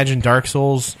like Imagine Dark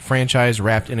Souls franchise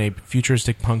wrapped in a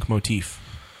futuristic punk motif.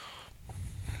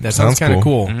 That sounds kind of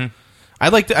cool. Mm-hmm.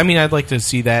 I'd like to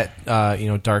see that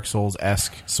Dark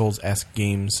Souls-esque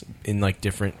games in like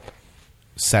different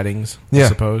settings. I Yeah.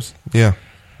 suppose. Yeah.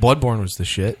 Bloodborne was the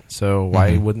shit, so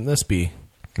why wouldn't this be?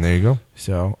 There you go.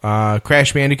 So,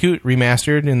 Crash Bandicoot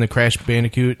remastered in the Crash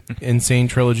Bandicoot Insane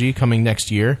Trilogy coming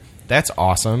next year. That's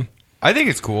awesome. I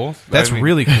think it's cool. That's I mean,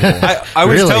 really cool. I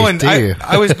was Really? telling Do you?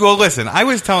 I was listen. I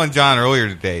was telling John earlier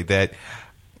today that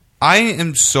I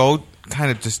am so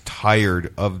kind of just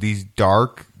tired of these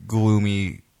dark,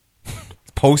 gloomy,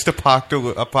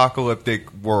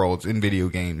 post-apocalyptic worlds in video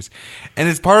games, and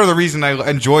it's part of the reason I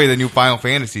enjoy the new Final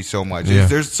Fantasy so much. Yeah.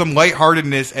 There's some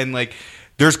lightheartedness and like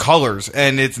there's colors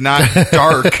and it's not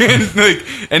dark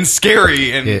and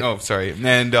scary and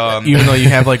even though you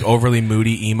have like overly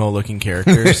moody emo looking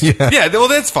characters. yeah, well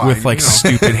that's fine with like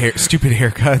stupid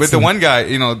haircuts. But the one guy,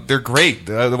 they're great.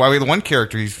 The one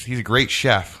character, he's a great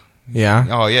chef. Yeah.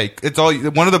 Oh yeah, it's all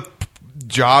one of the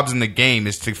jobs in the game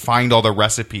is to find all the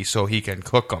recipes so he can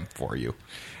cook them for you.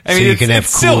 I mean, you can have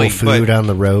cool food on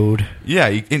the road. Yeah,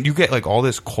 and you get like all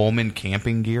this Coleman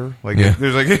camping gear. Like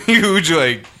there's like a huge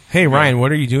like. Hey Ryan,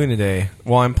 what are you doing today?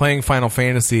 Well, I'm playing Final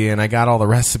Fantasy and I got all the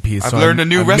recipes. I've learned a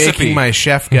new recipe. Making my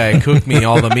chef guy cook me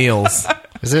all the meals.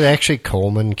 Is it actually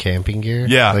Coleman camping gear?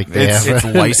 Yeah, like it's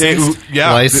licensed.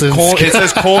 Licensed. It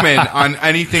says Coleman on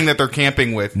anything that they're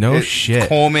camping with. Shit.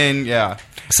 Coleman, yeah.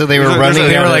 So they were running.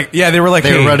 They were like,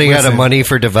 hey, running out of money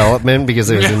for development because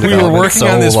it was in we were working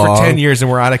on this long. for 10 years and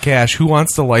we're out of cash. Who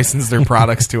wants to license their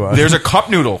products to us? There's a cup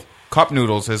noodle. Cup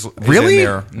noodles is really in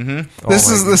there. Mm-hmm.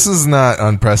 This is not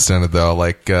unprecedented though.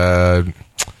 Like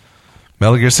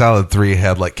Metal Gear Solid 3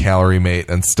 had like Calorie Mate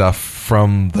and stuff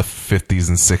from the 50s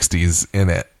and 60s in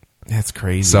it. That's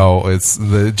crazy. So it's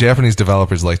the Japanese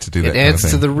developers like to do that. It adds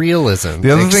to the realism.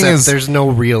 The other thing is there's no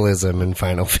realism in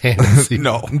Final Fantasy.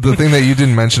 No. The thing that you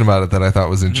didn't mention about it that I thought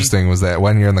was interesting was that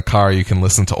when you're in the car, you can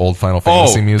listen to old Final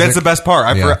Fantasy music. That's the best part.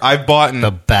 I've bought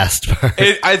the best part.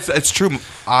 It's true.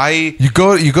 You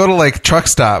go to like truck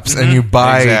stops and you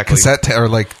buy cassette or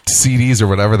like CDs or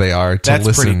whatever they are to That's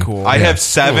listen. pretty cool. I have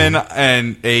 7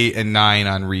 and 8 and 9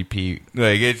 on repeat.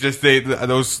 Like it's just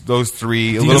those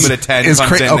three. A little bit of 10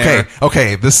 comes in there.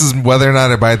 Okay. This is whether or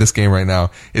not I buy this game right now.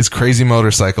 Is Crazy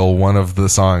Motorcycle one of the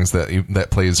songs that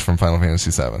plays from Final Fantasy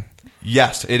VII?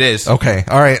 Yes, it is. Okay,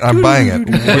 all right, I'm buying it.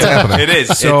 What's happening? It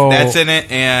is. So that's in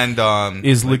it, and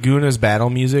is Laguna's battle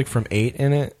music from 8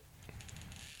 in it?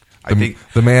 I think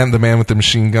the man with the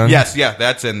machine gun. Yes, yeah,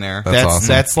 that's in there. That's awesome.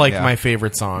 That's like my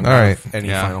favorite song. All right, of any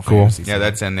Yeah. Final Cool. Fantasy. Yeah,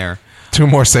 that's in there. 2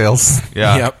 more sales.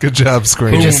 Yeah. Yep. Good job,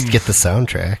 Square. Just get the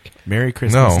soundtrack. Merry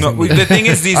Christmas. No. No, the thing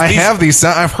is, I have these.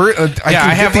 I've heard. I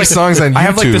have these like songs on YouTube. I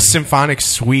have like the symphonic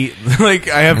suite. Like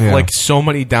I have like so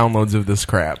many downloads of this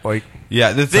crap. Like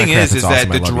yeah, the thing crap, is it's that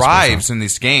awesome. I the love this drives in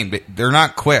this game, they're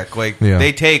not quick. Like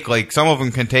they take like some of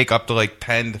them can take up to like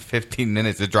 10 to 15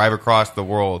 minutes to drive across the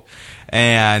world.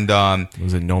 And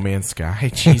was it No Man's Sky?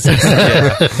 Jesus,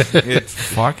 it's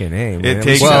fucking A. Man. It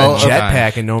takes a well,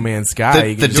 jetpack in No Man's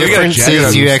Sky. The difference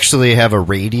is you actually have a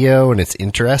radio and it's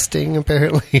interesting.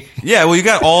 Apparently, yeah. Well, you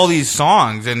got all these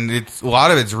songs, and a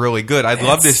lot of it's really good. I'd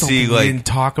love to see we didn't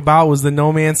talk about was the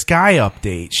No Man's Sky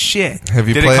update. Shit, have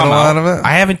you Did it played a come lot out? of it?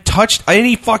 I haven't touched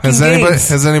any fucking games.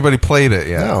 Has anybody played it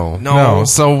yet? No.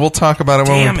 So we'll talk about it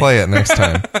when Damn we play it next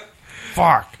time.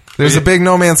 Fuck. There's a big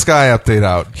No Man's Sky update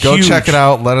out. Go Huge. check it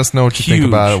out. Let us know what you think Huge.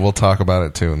 about it. We'll talk about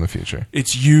it too in the future.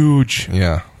 It's huge.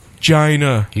 Yeah.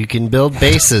 China. you can build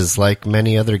bases like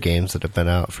many other games that have been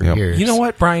out for years. You know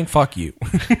what, Brian? Fuck you.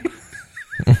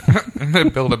 I'm gonna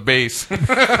build a base.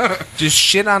 Just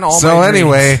shit on all. So my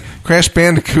anyway, dreams. Crash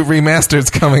Bandicoot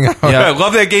Remastered's coming out. Yeah, I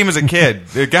love that game as a kid.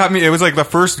 It got me. It was like the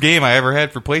first game I ever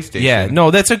had for PlayStation. Yeah, no,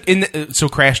 that's so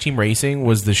Crash Team Racing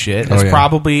was the shit. It's yeah.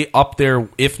 probably up there,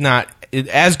 if not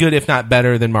as good, if not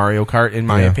better than Mario Kart, in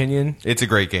my opinion. It's a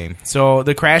great game. So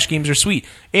the Crash games are sweet,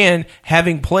 and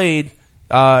having played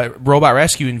Robot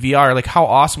Rescue in VR, like how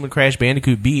awesome would Crash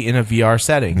Bandicoot be in a VR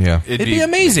setting? Yeah. It'd be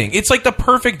amazing. It's like the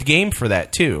perfect game for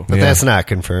that too. But that's not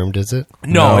confirmed, is it?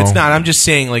 No, No. it's not. I'm just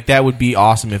saying, like that would be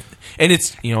awesome if, and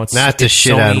it's it's Not to it's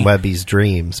shit Sony. on Webby's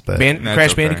dreams, but That's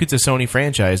Crash okay. Bandicoot's a Sony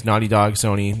franchise, Naughty Dog,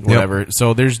 Sony, whatever.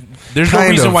 So there's no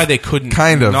reason why they couldn't.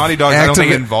 Kind of. Naughty Dog, I don't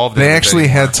think involved in They it actually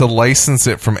anymore. had to license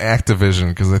it from Activision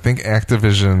because I think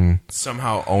Activision.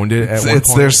 somehow owned it at one point.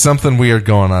 There's something weird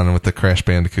going on with the Crash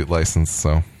Bandicoot license.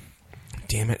 So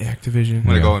Damn it, Activision. I'm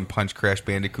gonna go and punch Crash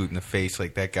Bandicoot in the face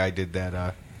like that guy did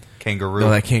that kangaroo. No,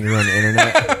 that kangaroo on the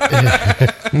internet.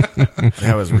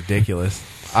 That was ridiculous.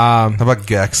 how about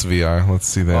Gex VR? Let's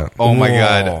see that. Oh my Whoa.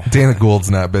 god! Dana Gould's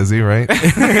not busy, right?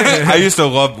 I used to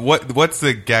love what's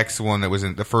the Gex one that was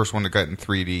in the first one that got in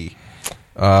 3D.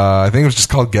 I think it was just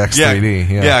called Gex 3D.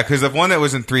 Yeah, because the one that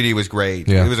was in 3D was great.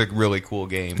 Yeah. It was a really cool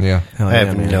game. Yeah. Hell I yeah,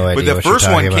 have man. no idea. But the what you're first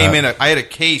one talking came about. in. I had a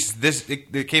case.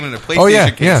 It came in a PlayStation Oh, yeah,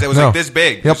 case yeah, that was no. like this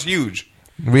big. It Yep. was huge.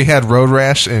 We had Road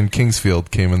Rash and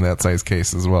Kingsfield came in that size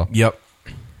case as well. Yep.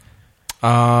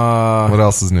 What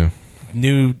else is new?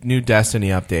 New Destiny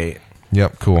update.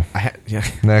 Yep, cool. Yeah.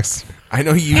 Next. I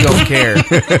know you don't care,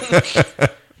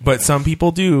 but some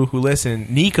people do who listen.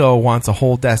 Nico wants a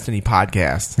whole Destiny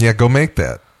podcast. Yeah, go make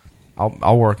that.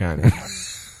 I'll work on it.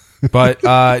 But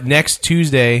next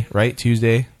Tuesday, right?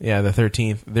 Tuesday, yeah, the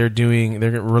 13th. They're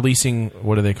releasing.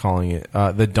 What are they calling it?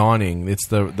 The Dawning. It's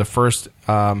the first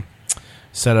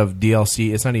set of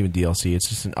DLC. It's not even DLC. It's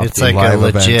just an update. It's like a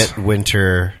legit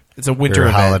winter. It's a winter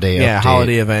event. Holiday. Yeah, update.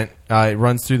 holiday event. It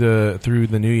runs through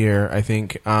the new year. I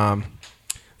think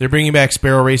they're bringing back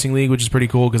Sparrow Racing League, which is pretty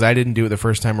cool because I didn't do it the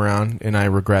first time around, and I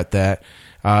regret that.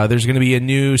 There's going to be a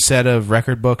new set of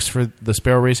record books for the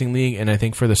Sparrow Racing League, and I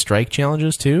think for the strike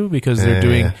challenges too, because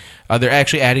they're they're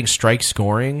actually adding strike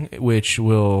scoring, which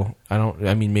will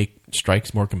make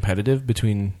strikes more competitive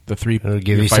between the three. It'll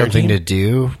give you something to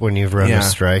do when you've run a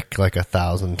strike like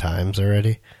 1,000 times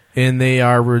already. And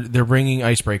they're bringing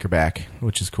Icebreaker back,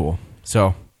 which is cool.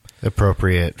 So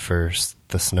appropriate for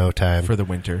the snow time for the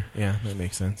winter. Yeah, that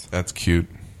makes sense. That's cute.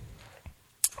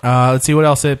 Let's see what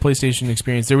else at PlayStation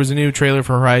Experience. There was a new trailer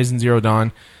for Horizon Zero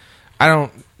Dawn. I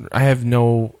have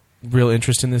no real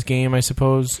interest in this game, I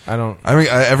suppose.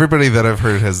 Everybody that I've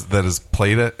heard that has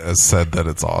played it has said that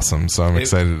it's awesome, so I'm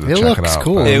excited to check it out. It looks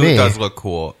cool. It does look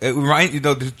cool. It reminds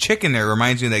the chick in there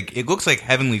reminds me it looks like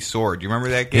Heavenly Sword. Do you remember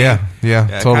that game? Yeah,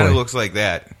 totally. It kind of looks like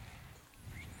that.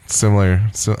 Similar.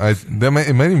 So it might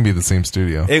even be the same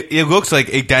studio. It looks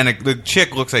like identical. The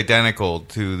chick looks identical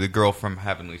to the girl from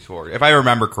Heavenly Sword, if I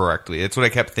remember correctly. It's what I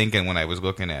kept thinking when I was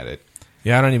looking at it.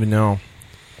 Yeah, I don't even know.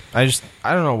 I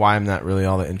don't know why I'm not really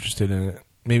all that interested in it.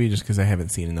 Maybe just because I haven't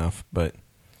seen enough. But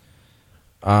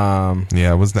it's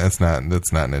not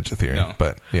Ninja Theory. No.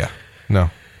 But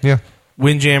yeah.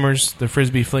 Windjammers, the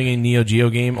frisbee flinging Neo Geo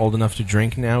game, old enough to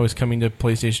drink now, is coming to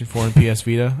PlayStation 4 and PS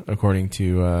Vita, according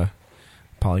to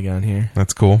Polygon here.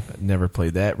 That's cool. Never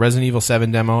played that. Resident Evil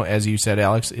 7 demo, as you said,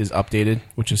 Alex, is updated,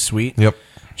 which is sweet. Yep.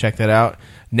 Check that out.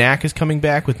 Knack is coming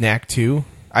back with Knack 2.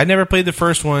 I never played the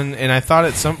first one, and I thought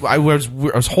I was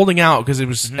holding out because it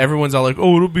was everyone's all like,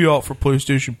 "Oh, it'll be out for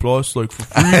PlayStation Plus, like for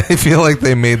free." I feel like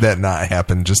they made that not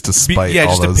happen just to spite all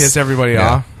just those. To piss everybody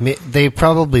off. They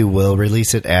probably will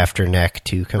release it after Knack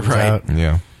 2 comes out.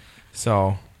 Yeah.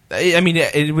 So,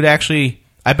 it would actually.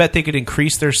 I bet they could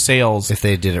increase their sales if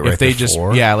they did it right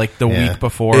before. Like the week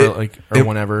before, or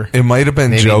whenever. It might have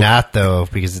been maybe joke. Not though,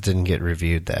 because it didn't get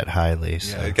reviewed that highly.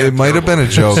 So. Yeah, it might have been a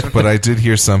joke, but I did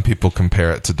hear some people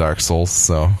compare it to Dark Souls.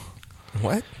 So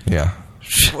what? Yeah,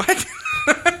 what?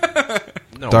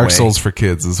 Dark Souls for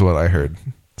kids is what I heard.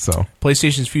 So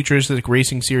PlayStation's futuristic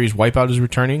racing series Wipeout is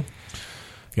returning.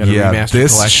 Yeah,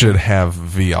 this collection. Should have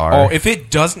VR. Oh, if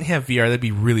it doesn't have VR, that'd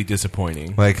be really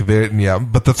disappointing. But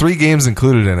the 3 games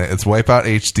included in it, it's Wipeout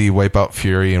HD, Wipeout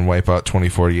Fury, and Wipeout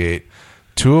 2048.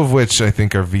 2 of which I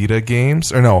think are Vita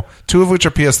games. Or no, 2 of which are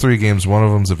PS3 games. One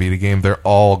of them's a Vita game. They're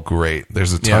all great.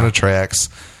 There's a ton of tracks,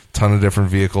 ton of different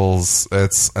vehicles.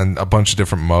 And a bunch of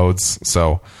different modes.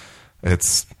 So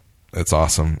it's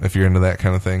awesome if you're into that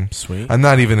kind of thing. Sweet. I'm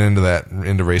not even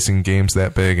into racing games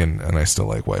that big, and I still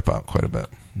like Wipeout quite a bit.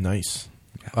 Nice.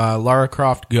 Lara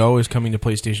Croft Go is coming to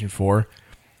PlayStation 4.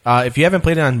 If you haven't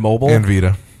played it on mobile... And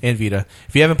Vita. If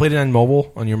you haven't played it on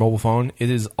your mobile phone, it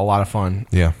is a lot of fun.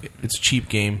 Yeah. It's a cheap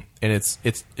game, and it's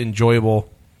enjoyable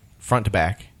front to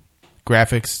back.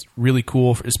 Graphics, really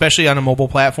cool, especially on a mobile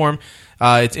platform.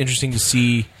 It's interesting to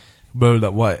see...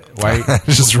 What? Why? I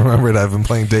just remembered I've been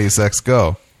playing Deus Ex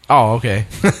Go. Oh, okay.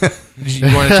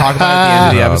 You want to talk about it at the end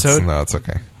of the episode? No, it's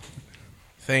okay.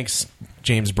 Thanks,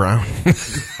 James Brown. What the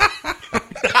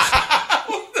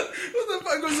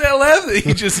fuck was that laugh that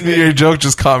he just made? Your joke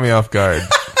just caught me off guard.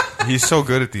 He's so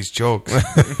good at these jokes.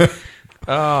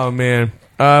 Oh, man.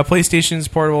 PlayStation's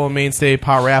portable mainstay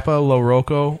Parappa,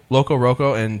 Loco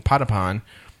Roco, and Patapon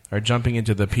are jumping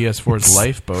into the PS4's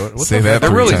lifeboat.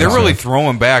 They're really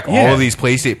throwing back all of these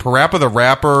PlayStation. Parappa the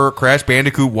Rapper, Crash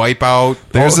Bandicoot, Wipeout.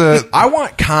 I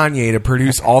want Kanye to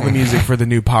produce all the music for the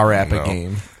new Parappa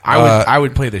game. I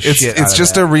would play the shit. It's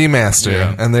just a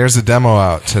remaster, and there's a demo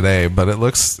out today, but it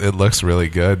looks really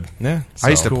good. Yeah,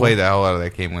 I used to play the hell out of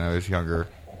that game when I was younger.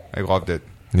 I loved it.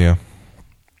 Yeah.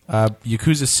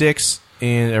 Yakuza 6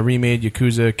 and a remade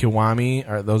Yakuza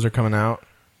Kiwami. Those are coming out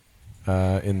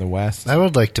in the West. I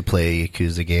would like to play a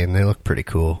Yakuza game. They look pretty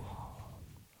cool.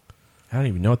 I don't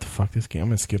even know what the fuck this game. I'm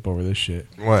gonna skip over this shit.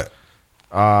 What?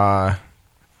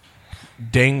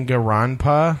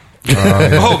 Danganronpa.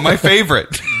 Oh, my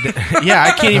favorite. Yeah,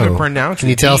 I can't even pronounce it. Can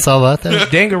you tell us all about that?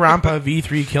 Danganronpa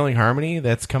V3 Killing Harmony.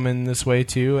 That's coming this way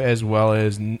too, as well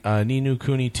as Ni no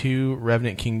Kuni 2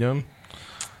 Revenant Kingdom.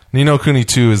 Ni no Kuni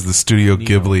 2 is the Studio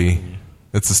Ghibli.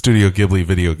 It's a Studio Ghibli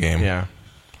video game. Yeah.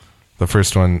 The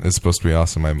first one is supposed to be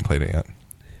awesome. I haven't played it yet.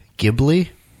 Ghibli?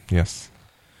 Yes.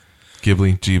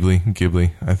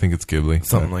 Ghibli. I think it's Ghibli.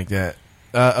 Something like that.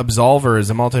 Absolver is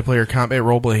a multiplayer combat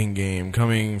role-playing game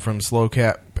coming from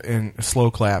Slowclap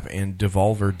and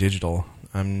Devolver Digital.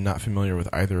 I'm not familiar with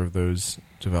either of those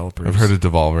developers. I've heard of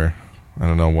Devolver. I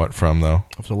don't know what from, though. I'll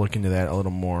have to look into that a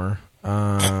little more.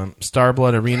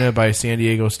 Starblood Arena by San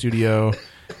Diego Studio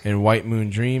and White Moon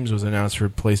Dreams was announced for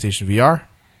PlayStation VR.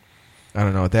 I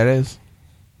don't know what that is.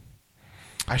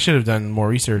 I should have done more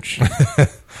research.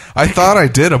 I thought I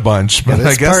did a bunch, but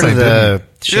I guess I didn't.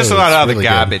 Just a lot of the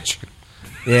garbage.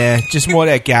 Yeah, just more of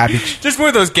that garbage. Just more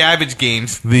of those garbage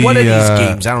games. What are these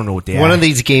games? I don't know what they are. One of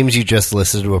these games you just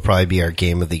listed will probably be our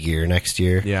game of the year next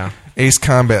year. Yeah. Ace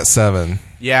Combat 7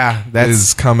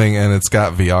 is coming, and it's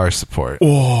got VR support.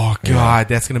 Oh, God.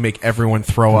 That's going to make everyone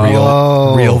throw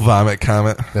up. Real vomit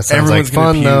comment. That sounds like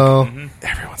fun, though. Mm-hmm.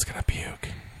 Everyone's going to puke.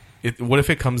 What if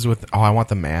it comes with... Oh, I want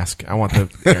the mask. I want the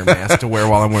air mask to wear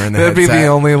while I'm wearing the That'd headset. be the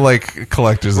only, like,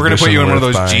 collector's We're going to edition put you in one of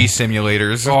those worth G buying.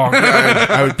 simulators. Oh, God.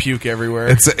 I would puke everywhere.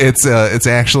 It's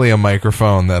actually a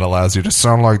microphone that allows you to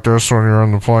sound like this when you're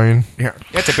on the plane. Yeah.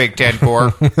 That's a big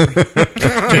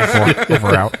 10-4.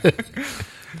 Over out.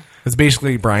 It's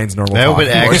basically Brian's normal That talk. would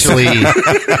actually...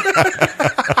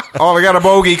 Oh, we got a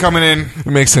bogey coming in. It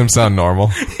makes him sound normal.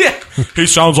 He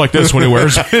sounds like this when he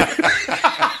wears it.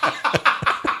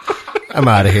 I'm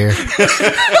out of here.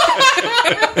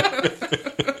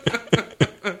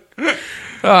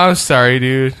 Oh, I'm sorry,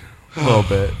 dude. A little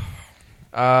bit.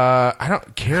 I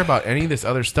don't care about any of this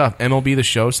other stuff. MLB The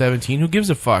Show 17. Who gives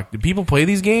a fuck? Do people play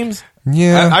these games?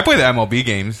 Yeah. I play the MLB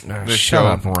games. The Shut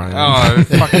up, Ryan. Oh,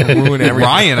 Fucking ruin everything.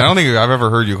 Ryan. I don't think I've ever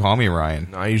heard you call me Ryan.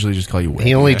 No, I usually just call you Wayne.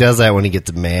 He only does that when he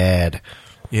gets mad.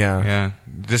 Yeah. Yeah,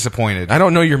 disappointed. I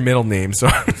don't know your middle name, so...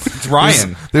 It's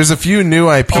Ryan. There's a few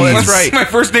new IPs. Oh, that's right. My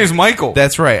first name's Michael.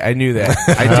 That's right. I knew that.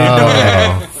 I did know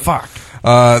that. Fuck.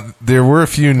 There were a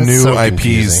few That's new so IPs.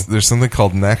 confusing. There's something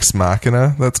called Nex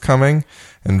Machina that's coming,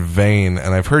 and Vane,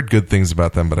 and I've heard good things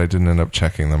about them, but I didn't end up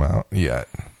checking them out yet.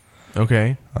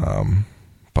 Okay.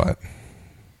 But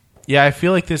Yeah, I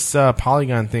feel like this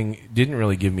Polygon thing didn't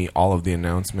really give me all of the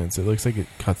announcements. It looks like it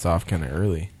cuts off kind of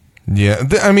early. yeah,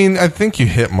 I mean, I think you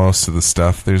hit most of the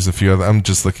stuff. There's a few other. I'm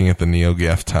just looking at the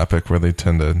NeoGAF topic where they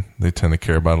tend to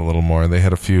care about a little more. They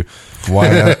had a few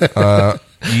Wyatt,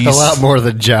 East, A lot more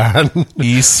than John.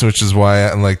 East, which is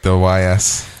Wyatt, and like the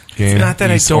YS game. It's not that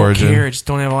East I don't Origin. care. I just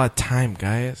don't have a lot of time,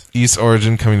 guys. East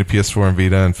Origin coming to PS4 and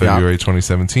Vita in February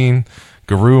 2017.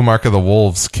 Garou Mark of the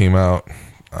Wolves came out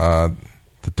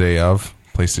the day of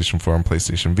PlayStation 4 and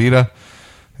PlayStation Vita,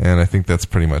 and I think that's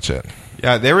pretty much it.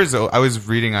 Yeah, there was. I was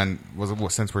reading on.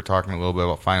 Since we're talking a little bit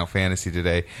about Final Fantasy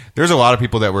today, there's a lot of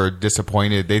people that were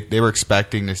disappointed. They were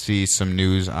expecting to see some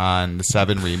news on the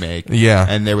 7 remake. Yeah.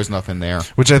 and there was nothing there.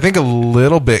 Which I think a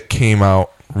little bit came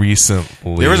out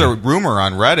recently. There was a rumor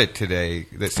on Reddit today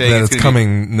that saying that it's gonna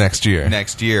coming next year. be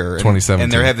next year, 2017.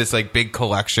 and they have this like big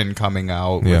collection coming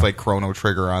out Yeah. with like Chrono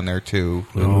Trigger on there too.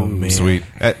 Oh, man. Sweet.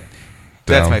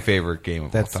 That's Down. my favorite game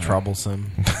of That's all time.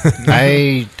 troublesome.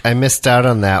 I missed out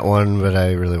on that one, but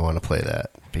I really want to play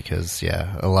that because,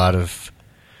 yeah, a lot of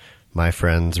my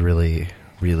friends really,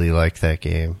 really liked that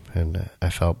game, and I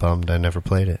felt bummed I never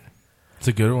played it. It's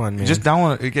a good one, man. Just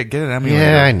download it, get an emulator.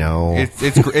 Yeah, I know.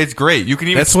 It's great. You can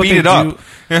even That's what speed they it up.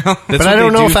 do. You know? But I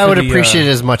don't know if I would appreciate it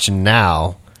as much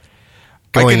now,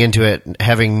 going into it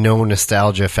having no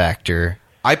nostalgia factor.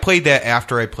 I played that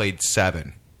after I played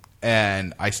 7,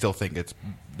 and I still think it's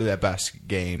the best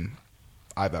game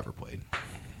I've ever played.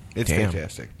 It's Damn.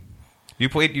 fantastic. Have you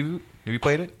played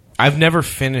it? I've never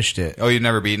finished it. Oh, you've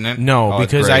never beaten it? No, Oh,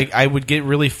 it's because great. I would get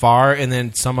really far, and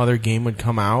then some other game would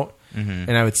come out,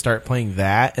 and I would start playing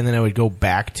that, and then I would go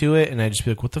back to it, and I'd just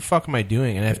be like, what the fuck am I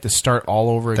doing? And I have to start all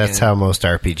over again. That's how most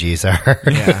RPGs are.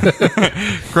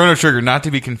 Yeah. Chrono Trigger, not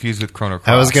to be confused with Chrono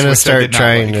Cross. I was going to which I start did not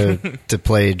trying like. to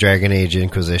play Dragon Age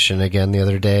Inquisition again the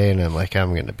other day, and I'm like,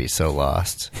 I'm going to be so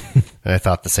lost. And I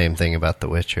thought the same thing about The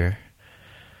Witcher.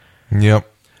 Yep.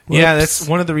 Yeah, that's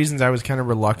one of the reasons I was kind of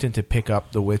reluctant to pick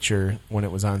up The Witcher when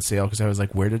it was on sale, because I was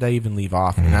like, where did I even leave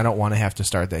off? And I don't want to have to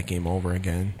start that game over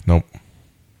again. Nope.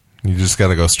 You just got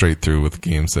to go straight through with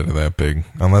games that are that big,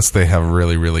 unless they have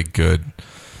really, really good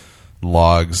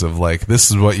logs of like, this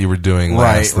is what you were doing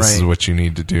last. This is what you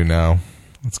need to do now.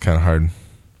 It's kind of hard.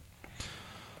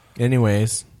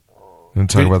 Anyways. You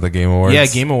want to talk about the Game Awards? Yeah,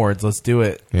 Game Awards. Let's do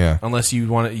it. Yeah. Unless you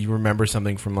remember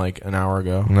something from like an hour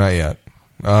ago. Not yet.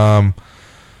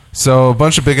 So a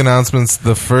bunch of big announcements.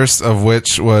 The first of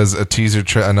which was a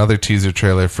another teaser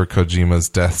trailer for Kojima's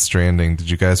Death Stranding. Did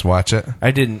you guys watch it?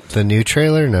 I didn't. The new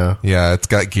trailer? No. Yeah, it's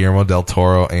got Guillermo del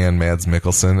Toro and Mads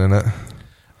Mikkelsen in it.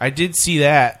 I did see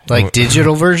that. Like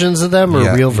digital versions of them or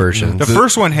Yeah. real versions? The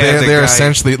first one had They're the guy,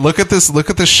 essentially look at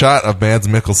this shot of Mads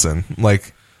Mikkelsen.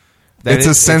 Like it's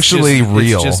essentially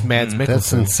real. It's just Mads Mikkelsen.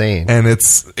 That's insane. And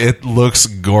it looks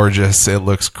gorgeous. It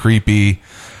looks creepy.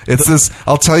 It's this.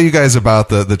 I'll tell you guys about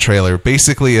the trailer.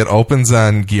 Basically, it opens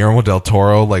on Guillermo del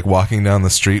Toro like walking down the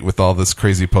street with all this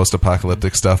crazy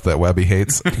post-apocalyptic stuff that Webby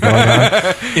hates going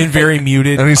on. In very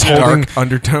muted, and he's holding dark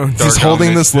undertones. He's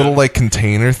holding this little like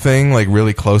container thing like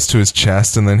really close to his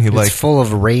chest, and then it's full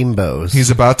of rainbows. He's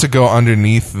about to go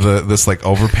underneath this like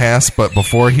overpass, but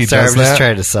before he Sorry, does I'm just that,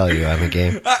 trying to sell you on the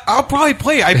game. I'll probably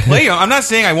play. I play them. I'm not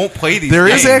saying I won't play these. there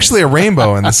games. is actually a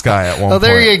rainbow in the sky at one point. Oh,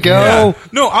 there you go. Yeah.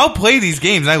 No, I'll play these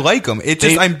games. I like them. It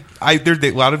just there's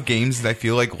a lot of games that I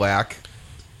feel like lack.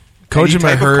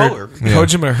 Kojima color.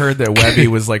 Kojima heard that Webby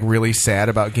was like really sad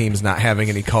about games not having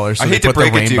any color, so I they hate to put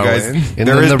break the it to you rainbow guys. in.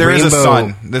 There is a rainbow-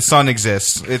 sun. The sun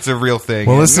exists. It's a real thing.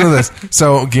 Well, listen to this.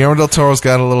 So Guillermo del Toro's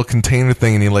got a little container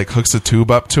thing, and he like hooks a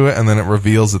tube up to it, and then it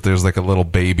reveals that there's like a little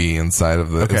baby inside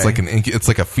of the. Okay. It's like it's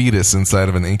like a fetus inside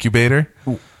of an incubator.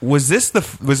 Was the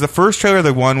first trailer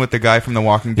the one with the guy from The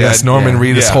Walking Dead? Yes, Norman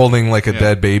Reed is Yeah. holding like a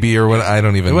dead baby or what? I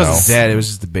don't even It know. wasn't dead; it was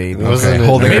just the baby. Wasn't Okay. it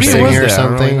Holding nursing it. Maybe it or was that. I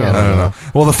don't something? really know. I don't know.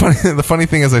 Well, the funny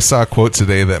thing is, I saw a quote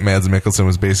today that Mads Mikkelsen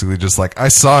was basically just like, I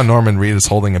saw Norman Reedus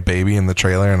holding a baby in the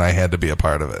trailer, and I had to be a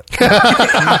part of it,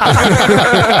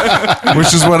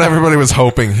 which is what everybody was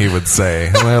hoping he would say.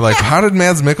 And they're like, how did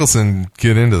Mads Mikkelsen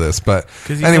get into this? But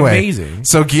 'Cause he's anyway, amazing.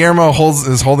 so Guillermo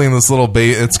is holding this little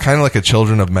baby. It's kind of like a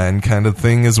Children of Men kind of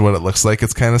thing, is what it looks like.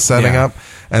 It's kind of setting Yeah. up,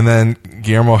 and then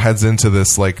Guillermo heads into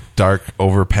this like dark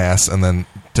overpass, and then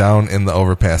down in the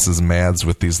overpass is Mads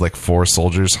with these like 4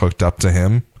 soldiers hooked up to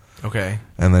him. Okay.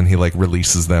 And then he like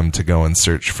releases them to go and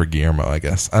search for Guillermo, I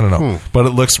guess. I don't know. But it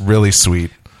looks really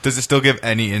sweet. Does it still give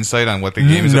any insight on what the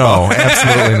game is No, about?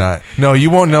 absolutely not. No, you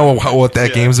won't know what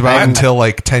that game's about until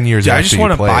like 10 years Yeah, after I just you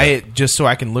want to play buy it just so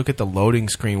I can look at the loading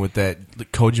screen with that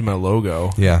Kojima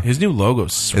logo. Yeah. his new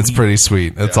logo's sweet. It's pretty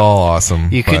sweet. It's all awesome.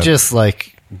 You could but- just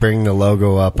like bring the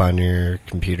logo up on your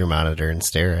computer monitor and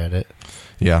stare at it.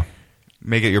 Yeah.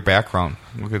 Make it your background.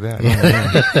 Look at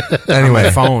that.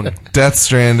 Anyway, phone. Death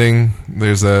Stranding.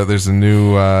 There's a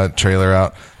new trailer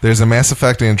out. There's a Mass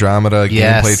Effect Andromeda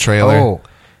Yes. gameplay trailer. Oh.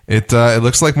 It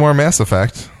looks like more Mass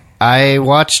Effect. I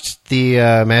watched the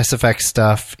Mass Effect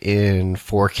stuff in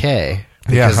 4K.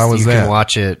 Yeah, because how was you that? can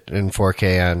watch it in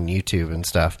 4K on YouTube and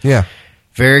stuff. Yeah.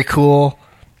 Very cool.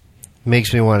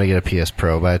 Makes me want to get a PS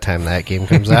Pro by the time that game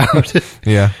comes out.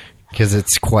 Yeah. Because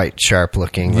it's quite sharp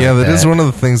looking. Yeah, like that is one of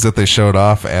the things that they showed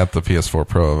off at the PS4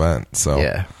 Pro event. So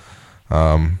Yeah.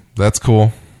 that's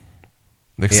cool.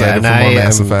 Excited and for more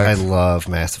Mass I Effect. love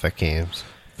Mass Effect games.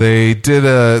 They did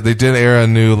air a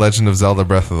new Legend of Zelda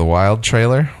Breath of the Wild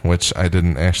trailer, which I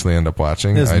didn't actually end up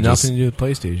watching. It has I nothing just to do with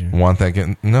PlayStation. want that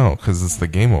game. No, because it's the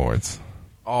Game Awards.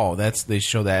 Oh, they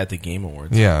show that at the Game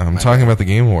Awards. Yeah, I'm talking about the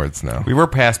Game Awards now. We were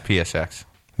past PSX.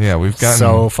 Yeah, we've gotten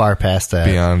So far past that.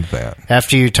 beyond that.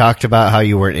 After you talked about how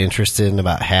you weren't interested in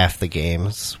about half the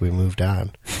games, we moved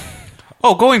on.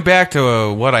 Oh, going back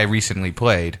to what I recently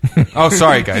played. Oh,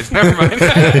 sorry, guys. Never mind.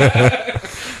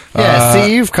 Yeah,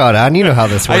 see, you've caught on. You know how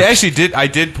this works. I actually did. I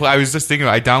did play. I was just thinking.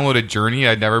 I downloaded Journey.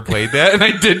 I'd never played that, and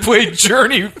I did play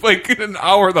Journey like in an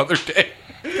hour the other day.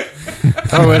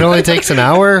 Oh, it only takes an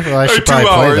hour? Well, I Or should 2 probably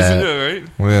hours. play that. Yeah, right?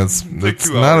 Well, yeah, it's like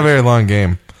 2 not a hours. very long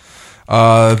game.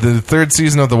 The 3rd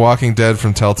season of The Walking Dead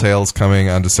from Telltale is coming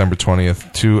on December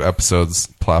 20th. 2 episodes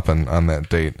plopping on that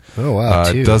date. Oh, wow,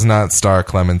 2. It does not star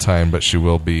Clementine, but she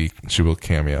will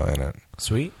cameo in it.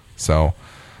 Sweet. So,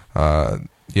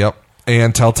 yep.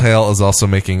 And Telltale is also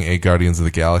making a Guardians of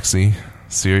the Galaxy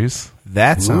series.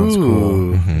 That sounds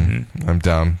cool. Ooh. I'm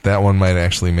down. That one might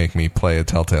actually make me play a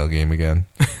Telltale game again.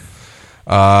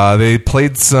 They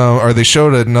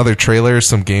showed another trailer,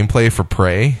 some gameplay for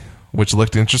Prey, which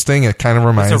looked interesting. It kind of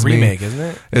reminds It's a me. remake, isn't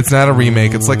it? It's not a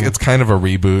remake. It's kind of a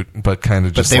reboot, but kind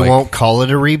of But just they like, won't call it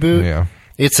a reboot? Yeah.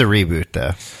 It's a reboot, though.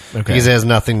 Okay. Because it has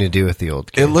nothing to do with the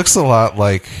old game. It looks a lot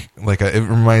like it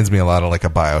reminds me a lot of like a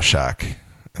BioShock.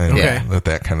 And Okay. with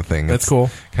that kind of thing. That's It's cool.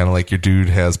 Kind of like your dude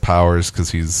has powers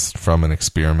because he's from an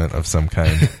experiment of some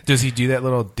kind. Does he do that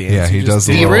little dance? Yeah, he does just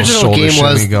the did? The little original shoulder game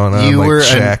was shimmy going on, you like were an-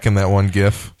 Shaq in that one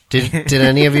GIF. Did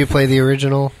any of you play the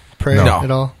original Prey No. at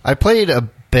all? I played a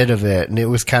bit of it, and it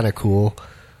was kind of cool.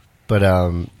 But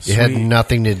it had Sweet.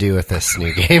 nothing to do with this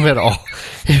new game at all.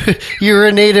 You were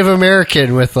a Native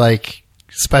American with like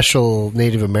special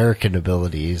Native American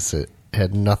abilities. It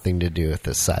had nothing to do with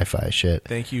this sci-fi shit.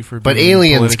 Thank you for But being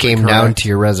aliens politically came down correct. to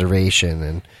your reservation,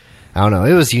 and I don't know.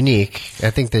 It was unique. I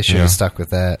think they should Yeah. have stuck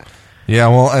with that. Yeah,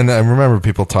 well, and I remember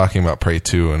people talking about Prey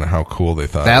 2 and how cool they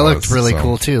thought That it looked was, really so.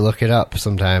 cool too. Look it up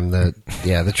sometime. The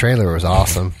trailer was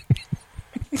awesome.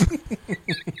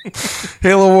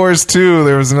 Halo Wars 2,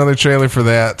 there was another trailer for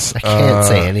that. I can't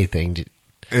say anything.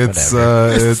 It's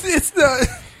Whatever. it's It's not.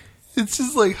 It's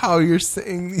just like how you're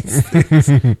saying these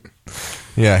things.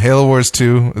 Yeah, Halo Wars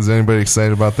 2. Is anybody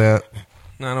excited about that?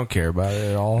 I don't care about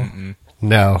it at all.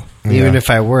 No. Even if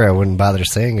I were, I wouldn't bother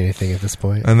saying anything at this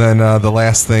point. And then the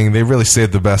last thing, they really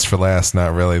saved the best for last.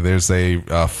 Not really. There's a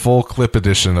full clip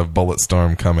edition of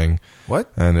Bulletstorm coming.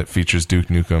 What? And it features Duke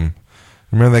Nukem.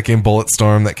 Remember that game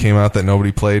Bulletstorm that came out that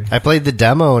nobody played? I played the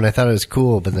demo and I thought it was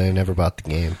cool, but then I never bought the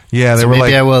game. Yeah, they so were maybe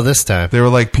like, I will this time. There were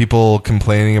like people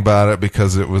complaining about it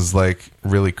because it was like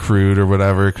really crude or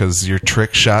whatever, because your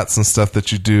trick shots and stuff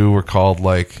that you do were called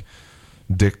like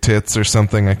dick tits or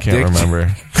something. I can't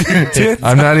remember.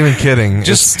 I'm not even kidding.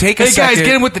 Just take a second. Guys,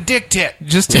 get him with the dick tit.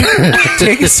 Just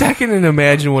take a second and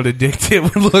imagine what a dick tit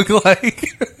would look like.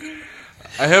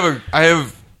 I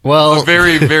have Well, a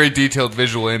very, very detailed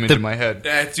visual image in my head.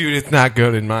 Dude, it's not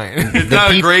good in mine. It's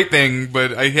not a great thing,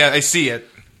 but I see it.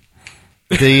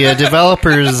 the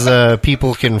developers,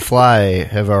 People Can Fly,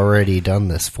 have already done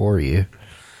this for you.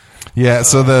 Yeah,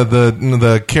 so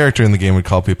the character in the game would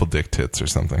call people dick tits or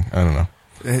something. I don't know.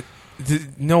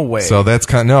 No way. So that's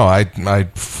I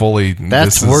fully.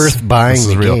 That's worth buying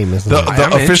the real. game, isn't The it?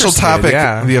 official interested, topic,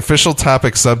 yeah. the official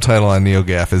topic subtitle on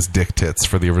NeoGAF is dick tits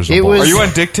for the original. It Board. was- Are you on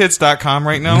dicktits.com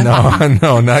right now?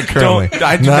 No, not currently.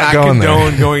 I do not going there.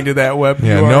 condone going to that web.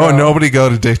 Yeah, URL. nobody go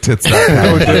to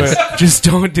dicktits.com. Don't do it. Just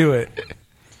don't do it.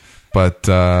 But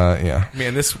yeah,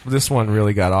 Man, this one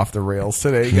really got off the rails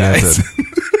today, yeah, guys. it did.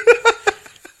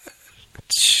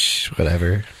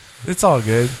 Whatever. It's all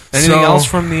good. Anything So- else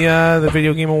from the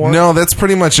Video Game Awards? No, that's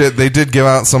pretty much it. They did give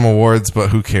out some awards, but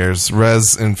who cares?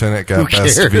 Res Infinite got Who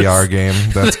best cares? VR game.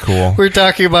 That's cool. We're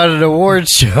talking about an award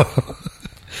show.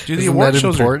 Dude, the Isn't award that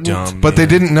shows important? are dumb. But they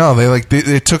didn't know.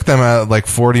 They took them out like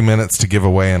 40 minutes to give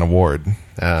away an award.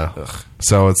 Oh.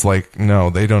 So it's like,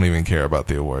 no, they don't even care about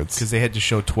the awards. because they had to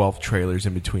show 12 trailers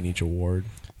in between each award.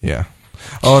 Yeah.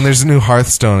 Oh, and there's a new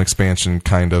Hearthstone expansion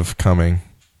kind of coming.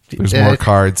 There's Yeah, more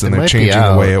cards, and it they're might be changing the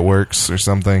out. way it works or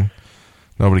something.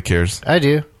 Nobody cares. I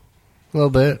do. A little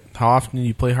bit. How often do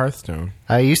you play Hearthstone?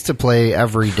 I used to play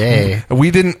every day.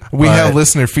 We But- have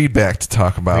listener feedback to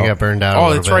talk I about. got burned out. a Oh,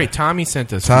 little that's bit. right. Tommy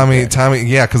sent us. Tommy, feedback.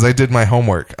 yeah, because I did my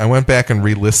homework. I went back and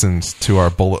re-listened to our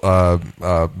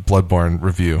Bloodborne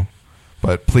review.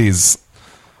 But please,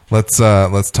 let's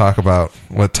talk about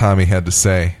what Tommy had to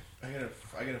say. I gotta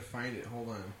find it. Hold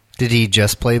on. Did he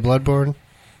just play Bloodborne?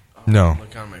 No,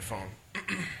 Look on my phone.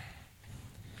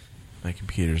 My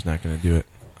computer's not going to do it.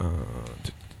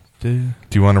 do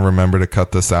you want to remember to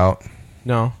cut this out?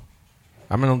 No.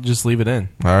 I'm going to just leave it in.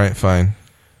 All right, fine.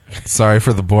 Sorry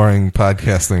for the boring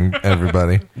podcasting,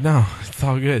 everybody. No, it's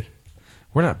all good.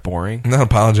 We're not boring. I'm not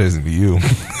apologizing to you.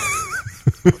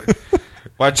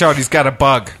 Watch out, he's got a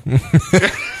bug.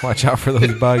 Watch out for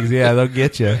those bugs. Yeah, they'll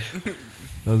get you.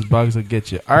 Those bugs will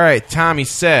get you. All right, Tommy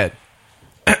said,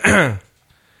 the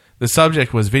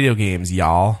subject was video games,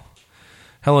 y'all.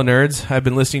 Hello, nerds. I've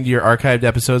been listening to your archived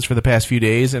episodes for the past few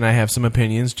days, and I have some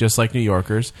opinions, just like New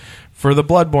Yorkers. For the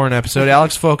Bloodborne episode,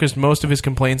 Alex focused most of his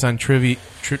complaints on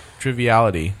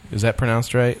triviality. Is that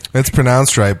pronounced right? It's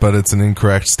pronounced right, but it's an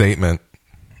incorrect statement.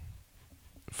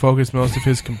 Focused most of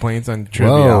his complaints on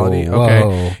triviality. Whoa.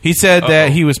 Okay. He said that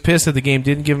he was pissed that the game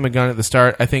didn't give him a gun at the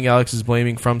start. I think Alex is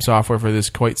blaming From Software for this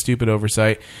quite stupid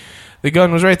oversight. The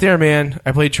gun was right there, man.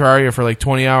 I played Terraria for like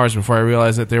 20 hours before I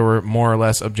realized that there were more or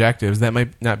less objectives. That might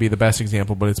not be the best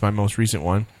example, but it's my most recent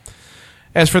one.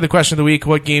 As for the question of the week,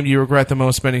 what game do you regret the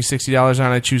most spending $60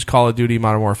 on? I choose Call of Duty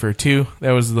Modern Warfare 2.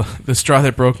 That was the straw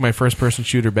that broke my first-person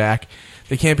shooter back.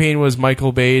 The campaign was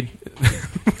Michael Bay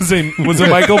was a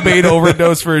Michael Bay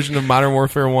overdose version of Modern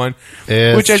Warfare 1,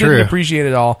 Yeah, which I it's true. didn't appreciate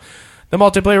at all. The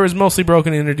multiplayer was mostly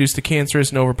broken and introduced the cancerous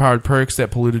and overpowered perks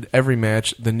that polluted every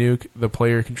match, the nuke, the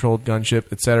player-controlled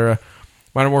gunship, etc.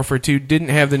 Modern Warfare 2 didn't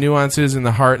have the nuances and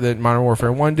the heart that Modern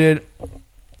Warfare 1 did.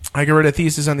 I could write a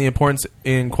thesis on the importance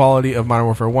and quality of Modern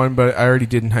Warfare 1, but I already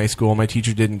did in high school. My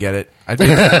teacher didn't get it.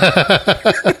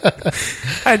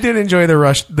 I did enjoy the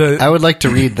rush. I would like to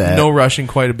read that. No rushing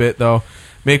quite a bit, though.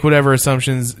 Make whatever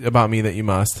assumptions about me that you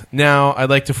must. Now, I'd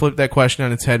like to flip that question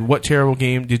on its head. What terrible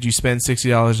game did you spend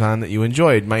 $60 on that you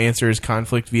enjoyed? My answer is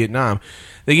Conflict Vietnam.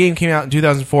 The game came out in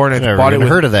 2004, and I Never bought it even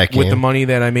heard of that with game. the money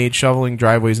that I made shoveling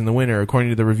driveways in the winter. According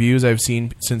to the reviews I've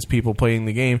seen since people playing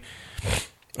the game,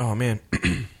 oh man,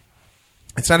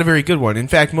 it's not a very good one. In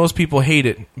fact, most people hate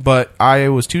it, but I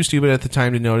was too stupid at the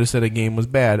time to notice that a game was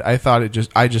bad. I thought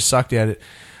I just sucked at it.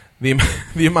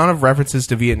 The amount of references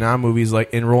to Vietnam movies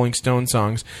like in Rolling Stone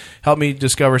songs helped me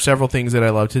discover several things that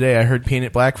I love today. I heard Paint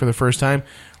It Black for the first time,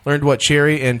 learned what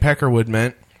cherry and peckerwood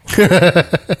meant,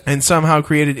 and somehow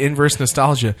created inverse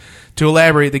nostalgia. To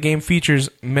elaborate, the game features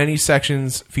many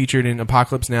sections featured in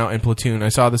Apocalypse Now and Platoon. I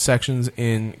saw the sections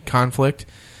in Conflict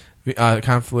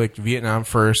Vietnam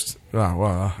first. Oh,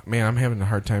 well, man, I'm having a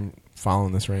hard time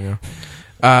following this right now.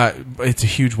 It's a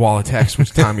huge wall of text,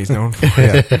 which Tommy's known for.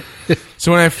 Yeah.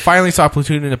 So when I finally saw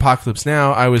Platoon and Apocalypse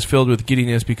Now, I was filled with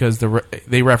giddiness because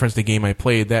they referenced the game I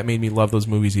played. That made me love those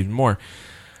movies even more.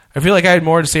 I feel like I had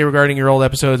more to say regarding your old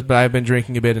episodes, but I've been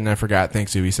drinking a bit and I forgot.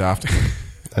 Thanks, Ubisoft.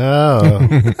 Oh,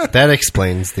 that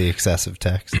explains the excessive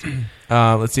text.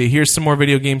 Let's see. Here's some more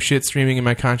video game shit streaming in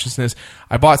my consciousness.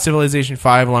 I bought Civilization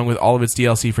 5 along with all of its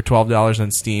DLC for $12 on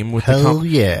Steam. With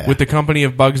With the company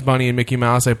of Bugs Bunny and Mickey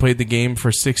Mouse, I played the game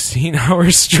for 16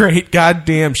 hours straight.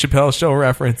 Goddamn, Chappelle Show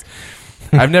reference.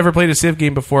 I've never played a Civ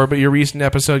game before, but your recent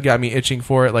episode got me itching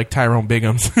for it like Tyrone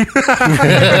Biggums.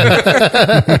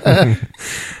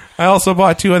 I also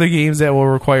bought 2 other games that will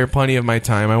require plenty of my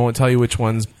time. I won't tell you which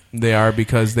ones they are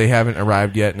because they haven't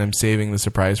arrived yet, and I'm saving the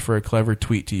surprise for a clever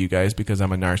tweet to you guys because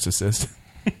I'm a narcissist.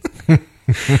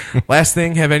 Last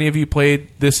thing, have any of you played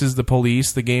This Is the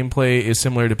Police? The gameplay is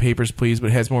similar to Papers, Please,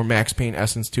 but has more Max Payne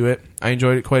essence to it. I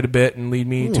enjoyed it quite a bit and lead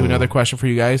me to another question for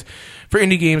you guys. For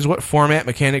indie games, what format,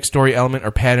 mechanic, story element,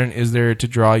 or pattern is there to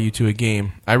draw you to a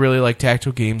game? I really like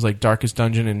tactical games like Darkest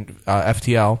Dungeon and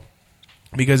FTL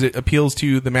because it appeals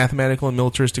to the mathematical and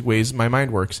militaristic ways my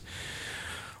mind works.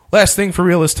 Last thing for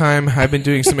real this time, I've been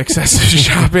doing some excessive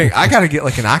shopping. I gotta get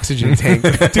like an oxygen tank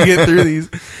to get through these.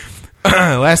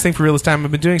 Last thing for real this time,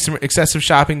 I've been doing some excessive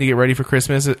shopping to get ready for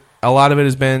Christmas. A lot of it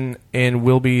has been and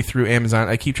will be through Amazon.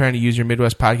 I keep trying to use your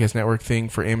Midwest Podcast Network thing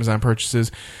for Amazon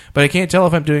purchases, but I can't tell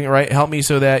if I'm doing it right. Help me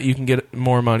so that you can get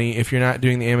more money. If you're not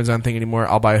doing the Amazon thing anymore,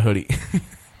 I'll buy a hoodie.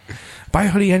 Buy a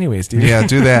hoodie anyways, dude. Yeah,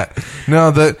 do that.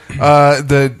 No,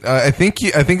 I think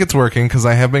it's working because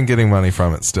I have been getting money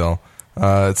from it still.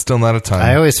 It's still not a ton.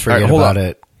 I always forget about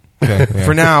it. Okay, yeah.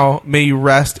 For now, may you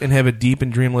rest and have a deep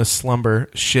and dreamless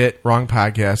slumber. Shit, wrong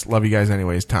podcast. Love you guys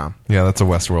anyways, Tom. Yeah, that's a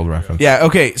Westworld reference. Yeah,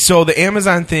 okay. So the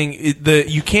Amazon thing,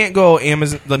 you can't go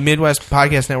Amazon, the Midwest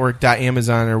Podcast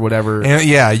Network.Amazon or whatever. And,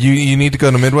 yeah, you need to go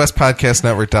to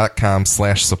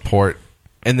MidwestPodcastNetwork.com/support.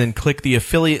 And then click the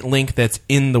affiliate link that's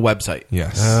in the website.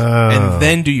 Yes. And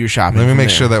then do your shopping. Let me make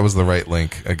sure that was the right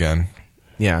link again.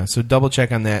 Yeah, so double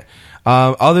check on that.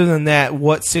 Other than that,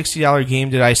 what $60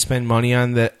 game did I spend money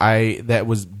on that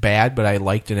was bad, but I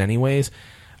liked it anyways?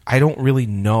 I don't really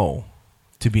know,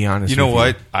 to be honest. You know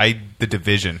what? The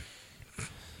Division.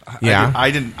 Yeah,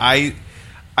 I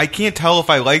can't tell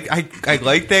if I like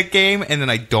that game and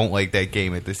then I don't like that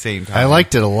game at the same time. I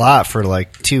liked it a lot for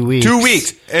like 2 weeks. 2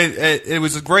 weeks. It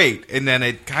was great, and then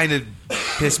it kind of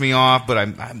pissed me off. But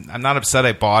I'm not upset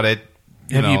I bought it.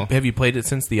 Have you played it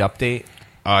since the update?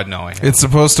 No, I haven't. It's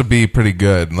supposed to be pretty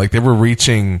good. Like they were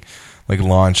reaching like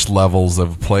launch levels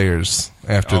of players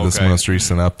after this most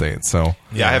recent update. So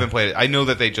yeah, I haven't played it. I know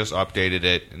that they just updated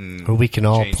it. And we can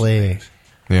all play. Things.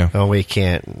 Yeah. Oh, we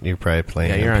can't. You're probably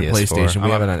playing. Yeah, you're on PS4. PlayStation. We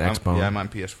have it on Xbox. Yeah, I'm on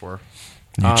PS4.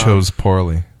 You chose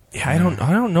poorly. Yeah, I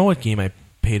don't know what game I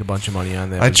paid a bunch of money on.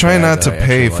 That I try not to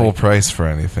pay full liked. price for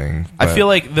anything. I feel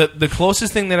like the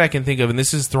closest thing that I can think of, and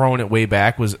this is throwing it way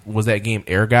back, was that game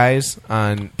Air Guys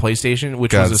on PlayStation,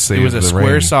 which was a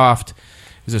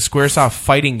Squaresoft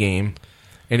fighting game,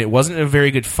 and it wasn't a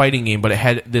very good fighting game, but it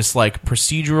had this like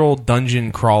procedural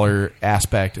dungeon crawler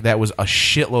aspect that was a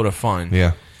shitload of fun.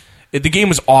 Yeah. The game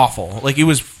was awful. Like it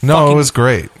was. It was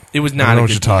great. It was not. I don't know a what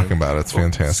good you're talking about. It's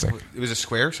fantastic. It was a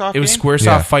SquareSoft. It was game?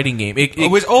 Squaresoft fighting game. Not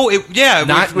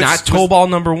Tobal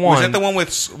number one. Was that the one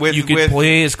with you could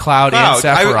play as Cloud and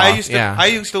Sephiroth? I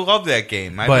used to love that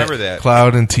game. I remember that.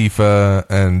 Cloud and Tifa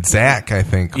and Zack, I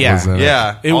think, was in it.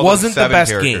 Yeah, it wasn't the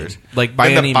best characters. game, like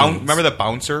by any means. Remember the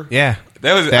bouncer? Yeah.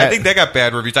 I think that got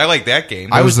bad reviews. I like that game.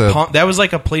 That was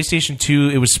like a PlayStation 2.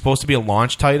 It was supposed to be a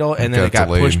launch title, and then it got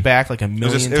pushed back like a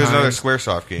million times. It was another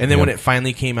SquareSoft game. And then when it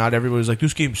finally came out, everybody was like,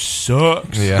 "This game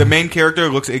sucks." Yeah. The main character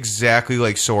looks exactly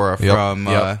like Sora from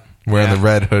wearing the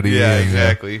red hoodie. Yeah,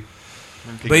 exactly.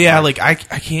 But yeah, like I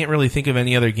can't really think of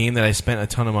any other game that I spent a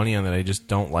ton of money on that I just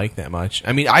don't like that much.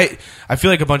 I mean, I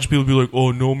feel like a bunch of people be like, "Oh,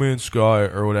 No Man's Sky"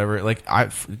 or whatever. Like I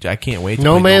can't wait to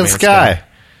No play Man's Sky.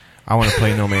 I want to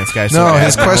play No Man's Sky. No,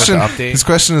 his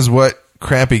question is, what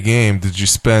crappy game did you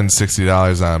spend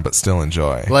 $60 on but still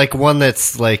enjoy? Like one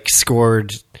that's like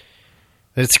scored.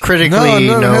 It's critically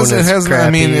known as crappy.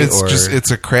 I mean,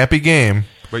 it's a crappy game,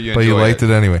 but you liked it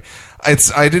anyway.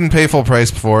 I didn't pay full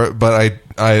price for it, but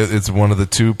it's one of the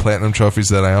 2 platinum trophies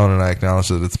that I own, and I acknowledge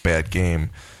that it's a bad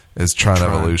game. Is Tron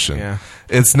Evolution? Yeah.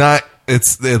 It's not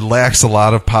it lacks a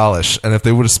lot of polish, and if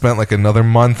they would have spent like another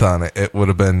month on it, it would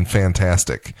have been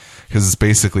fantastic because it's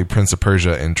basically Prince of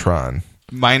Persia in Tron.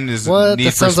 Mine is What? Need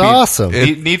That for sounds Speed. awesome.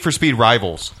 Need for Speed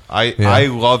Rivals. I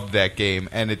loved that game,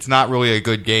 and it's not really a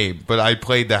good game, but I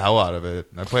played the hell out of it.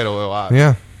 I played a lot.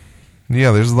 Yeah.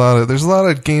 There's a lot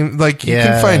of games like you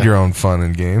can find your own fun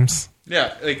in games.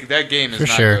 Yeah, like that game is For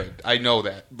not sure. good. I know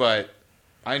that, but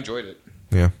I enjoyed it.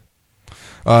 Yeah.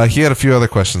 He had a few other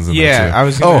questions in there, too. I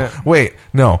was gonna- Oh, wait.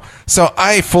 No. So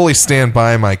I fully stand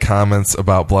by my comments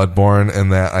about Bloodborne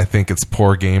and that I think it's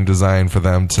poor game design for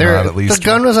them to not at least... The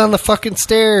gun was on the fucking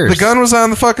stairs. The gun was on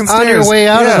the fucking stairs. On your way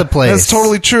out of the place. That's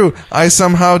totally true. I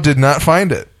somehow did not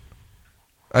find it.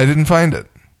 I didn't find it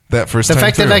that first The time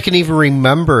fact through. that I can even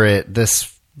remember it this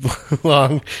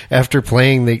long after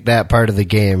playing that part of the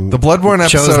game. The Bloodborne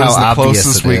shows episode how is the obvious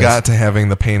closest it we is. got to having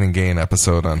the Pain and Gain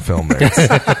episode on Film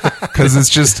Nerds. Because it's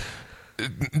just...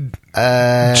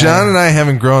 John and I,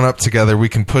 having grown up together, we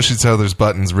can push each other's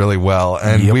buttons really well,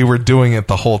 and we were doing it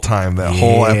the whole time, that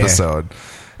whole episode.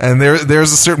 And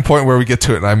there's a certain point where we get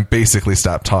to it, and I'm basically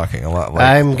stopped talking a lot. Like,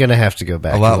 I'm gonna have to go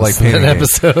back. a lot and like listen Pain to and that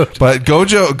Gain. episode. But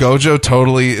Gojo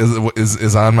totally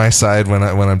is on my side when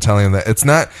I'm telling him that it's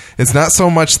not so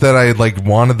much that I like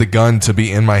wanted the gun to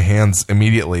be in my hands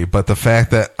immediately, but the fact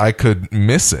that I could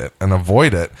miss it and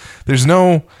avoid it. There's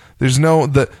no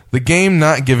the game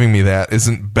not giving me that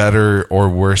isn't better or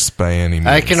worse by any means.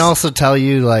 I can also tell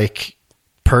you, like,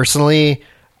 personally,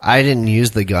 I didn't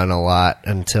use the gun a lot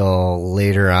until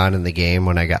later on in the game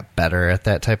when I got better at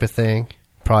that type of thing.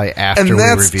 Probably after and we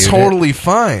that's reviewed totally it.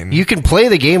 fine. You can play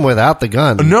the game without the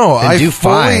gun. No, and I do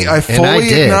fully fine, and I fully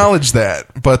did. acknowledge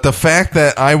that. But the fact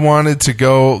that I wanted to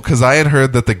go because I had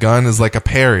heard that the gun is like a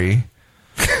parry.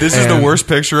 This is the worst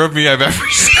picture of me I've ever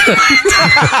seen.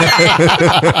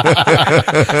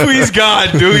 Please,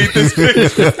 God, delete this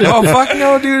picture. Oh fuck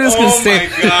no, dude! It's gonna Oh stay.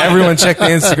 my God. Everyone, check the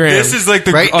Instagram. This is like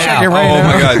the Right now. oh Right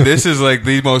my now. God, this is like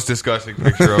the most disgusting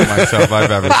picture of myself I've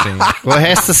ever seen. Well, it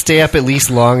has to stay up at least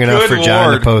long enough Good for John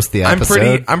Lord. to post the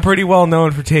episode. I'm pretty well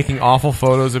known for taking awful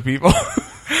photos of people.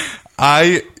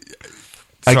 I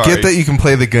get that you can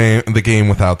play the game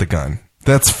without the gun.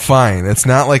 That's fine. It's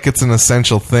not like it's an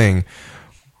essential thing,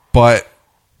 but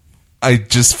I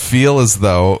just feel as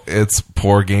though it's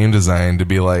poor game design to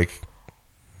be like,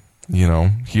 you know,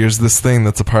 here's this thing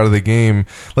that's a part of the game.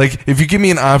 Like, if you give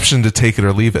me an option to take it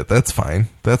or leave it, that's fine.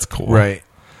 That's cool. Right.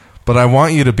 But I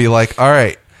want you to be like, all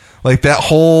right, like that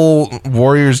whole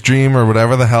Warrior's Dream or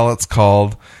whatever the hell it's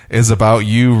called is about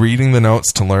you reading the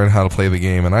notes to learn how to play the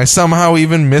game. And I somehow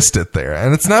even missed it there.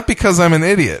 And it's not because I'm an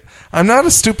idiot. I'm not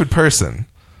a stupid person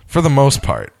for the most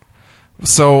part.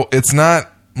 So it's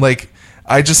not like...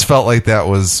 I just felt like that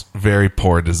was very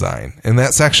poor design in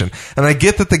that section. And I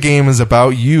get that the game is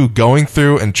about you going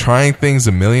through and trying things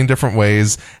a million different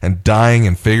ways and dying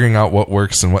and figuring out what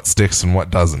works and what sticks and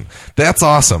what doesn't. That's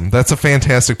awesome. That's a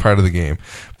fantastic part of the game.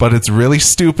 But it's really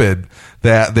stupid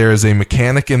that there is a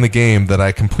mechanic in the game that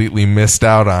I completely missed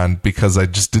out on because I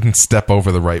just didn't step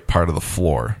over the right part of the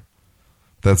floor.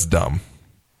 That's dumb.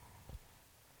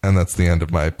 And that's the end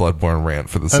of my Bloodborne rant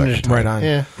for the second time. Right on.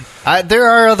 Yeah, there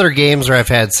are other games where I've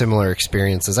had similar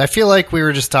experiences. I feel like we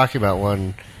were just talking about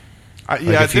one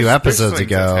a few episodes things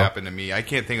ago. that's happened to me. I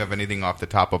can't think of anything off the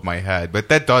top of my head, but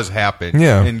that does happen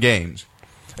in games.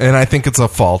 And I think it's a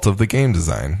fault of the game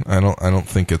design. I don't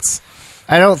think it's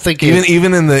I don't think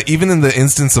even in the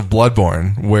instance of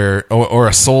Bloodborne where or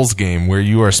a Souls game where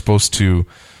you are supposed to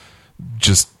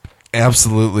just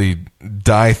absolutely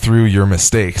die through your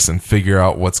mistakes and figure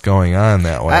out what's going on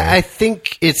that way. I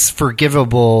think it's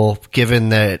forgivable given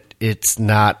that it's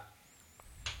not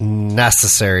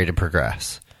necessary to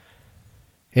progress.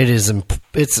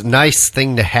 It's a nice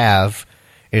thing to have.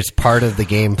 It's part of the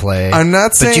gameplay. I'm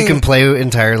not saying... But you can play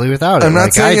entirely without it. I'm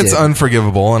not saying it's did.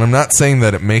 unforgivable, and I'm not saying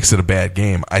that it makes it a bad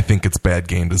game. I think it's bad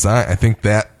game design. I think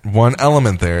that one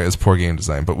element there is poor game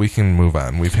design, but we can move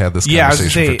on. We've had this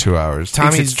conversation for 2 hours.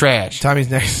 Tommy's trash. Tommy's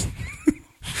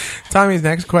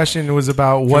next question was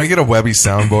about Can what... we get a Webby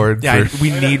soundboard? Yeah, for-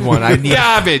 we need one. I need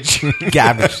Garbage.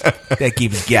 garbage. That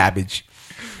game is garbage.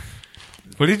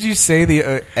 What did you say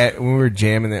when we were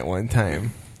jamming that one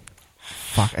time?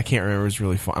 Fuck, I can't remember. It was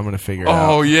really fun. I'm going to figure it out.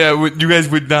 Oh, yeah. You guys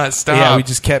would not stop. Yeah, we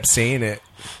just kept saying it.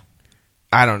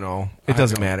 I don't know. It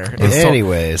doesn't matter.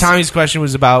 Anyways. Tommy's question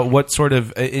was about what sort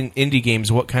of, in indie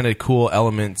games, what kind of cool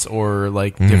elements or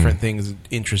like different things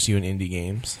interest you in indie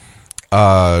games?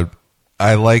 I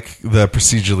like the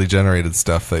procedurally generated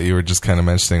stuff that you were just kind of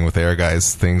mentioning with Air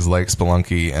Guys, things like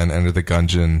Spelunky and Enter the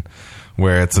Gungeon,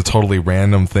 where it's a totally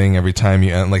random thing every time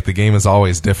you end. Like, the game is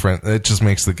always different. It just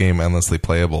makes the game endlessly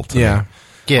playable to me.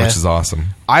 Yeah. which is awesome.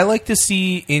 I like to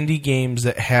see indie games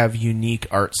that have unique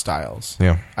art styles.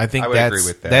 Yeah. I think I would agree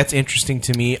with that. that's interesting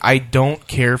to me. I don't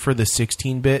care for the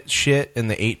 16-bit shit and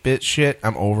the 8-bit shit.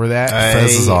 I'm over that.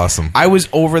 Fez is awesome. I was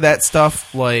over that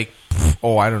stuff like,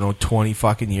 I don't know, 20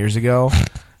 fucking years ago.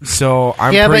 So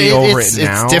I'm pretty over it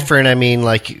now. It's different. I mean,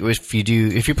 like if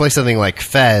you play something like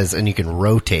Fez and you can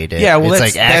rotate it, Yeah, well, it's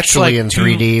that's like actually in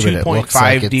 3D, but it looks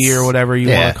like 2.5D it's or whatever you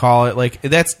yeah. want to call it. Like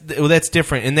that's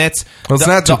different, and that's Well, it's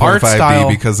the- not the art 2.5D style.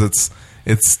 because it's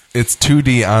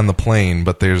 2D on the plane,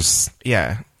 but there's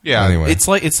Yeah. Yeah. anyway. It's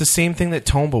like it's the same thing that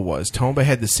Tomba was. Tomba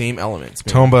had the same elements.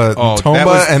 Man. Tomba, Oh, that Tomba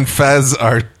was- and Fez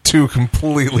are two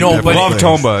completely No, different but- Love things.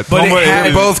 Tomba. But it Tomba had-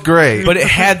 They're both great. But it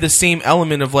had the same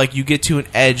element of like you get to an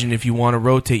edge, and if you want to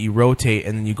rotate, you rotate,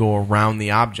 and then you go around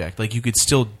the object. Like you could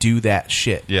still do that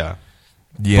shit. Yeah.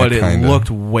 yeah, but it kinda.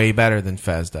 looked way better than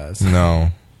Fez does.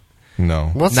 No.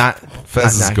 What's, Not Fez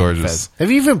not is knocking gorgeous. Fez.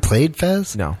 have you even played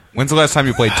Fez? No, When's the last time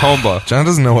you played Tomba? John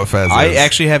doesn't know what Fez is. I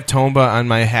actually have Tomba on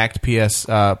my hacked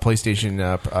PlayStation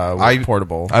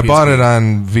portable. I bought it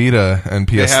on Vita and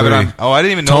PS3. They have it on. Oh, I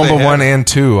didn't even know. Tomba they had 1 it. and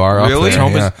 2 are Really? up there.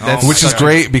 Tomba's- Yeah. that's Which is such a-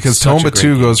 great because such a Tomba great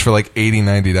 2 game. goes for like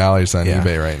 $80-$90 on Yeah.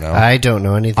 eBay right now. I don't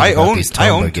know anything I about own these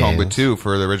Tomba Tomba games. too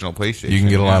for the original PlayStation. you can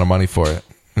get a lot of money for it.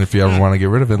 And if you ever want to get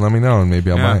rid of it, let me know and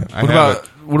maybe I'll buy it. I What have about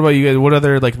what about you guys? What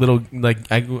other like little like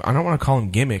I don't want to call them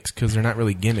gimmicks because they're not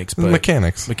really gimmicks, but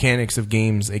Mechanics. of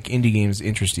games like indie games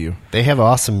interest you. They have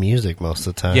awesome music most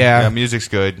of the time. Yeah, Yeah, music's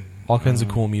good. all kinds of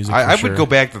cool music. I for would go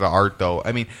back to the art though.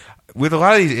 I mean, with a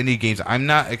lot of these indie games, I'm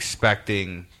not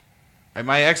expecting.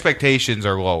 My expectations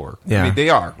are lower. Yeah. I mean, they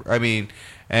are. I mean,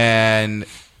 and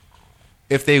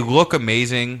if they look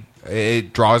amazing,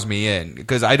 it draws me in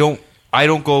because I don't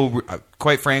go.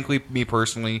 Quite frankly, me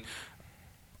personally,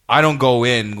 I don't go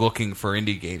in looking for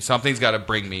indie games. Something's got to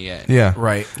bring me in. Yeah.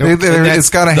 right. They- And that's- it's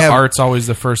got to the have art's always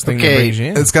the first thing that Okay. brings you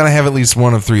in. It's got to have at least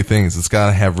one of three things. It's got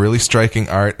to have really striking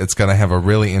art, it's got to have a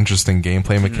really interesting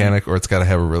gameplay mechanic, or it's got to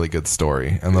have a really good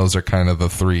story. And those are kind of the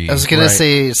three. I was gonna Right.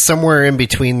 say somewhere in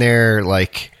between there,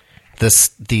 like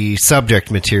the subject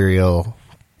material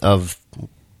of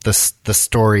the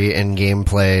story and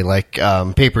gameplay, like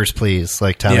Papers, Please,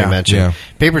 like Tommy Yeah. mentioned. Yeah.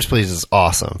 Papers, Please is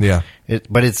awesome. Yeah.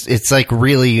 But it's like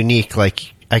really unique.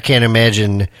 Like I can't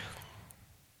imagine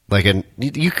like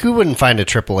you wouldn't find a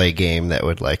AAA game that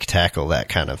would like tackle that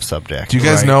kind of subject. Do you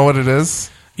guys Right. know what it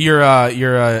is? You're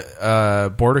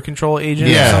a border control agent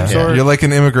Yeah, of some yeah. sort. You're like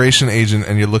an immigration agent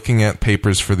and you're looking at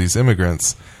papers for these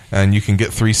immigrants. And you can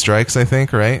get 3 strikes, I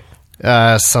think, right?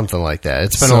 Something like that.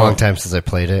 It's been So- a long time since I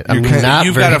played it. I'm You're not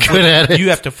You've very gotta good at it.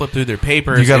 You have to flip through their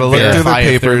papers. You got to and look through their verify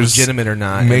if they're papers, legitimate or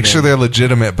not. make and sure then- they're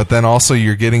legitimate, but then also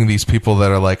you're getting these people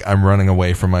that are like, I'm running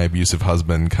away from my abusive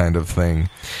husband kind of thing.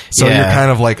 So Yeah. you're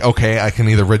kind of like, okay, I can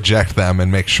either reject them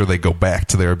and make sure they go back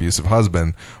to their abusive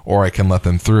husband, or I can let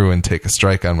them through and take a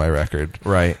strike on my record.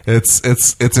 Right. It's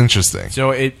interesting. So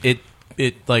it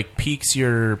like piques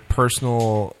your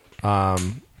personal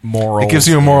moral. It gives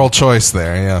you a moral choice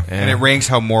there, yeah. And it ranks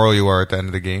how moral you are at the end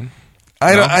of the game.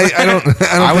 I don't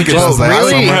think it does that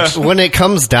Really, so much. when it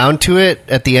comes down to it,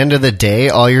 at the end of the day,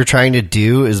 all you're trying to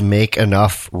do is make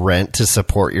enough rent to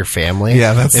support your family.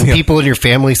 Yeah, that's and the- people in your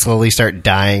family slowly start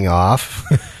dying off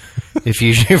if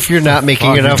you're not making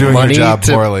Well, if you're enough doing your money job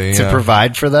to, poorly, to yeah.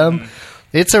 provide for them.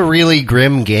 It's a really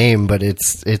grim game, but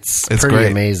it's pretty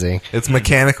great. amazing. It's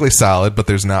mechanically solid, but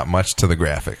there's not much to the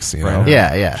graphics, you know?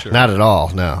 Yeah, not at all.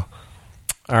 No,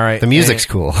 All right. the music's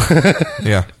And cool.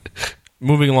 Yeah.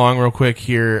 moving along real quick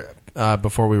here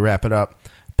before we wrap it up.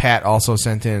 Pat also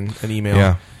sent in an email.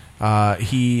 Yeah.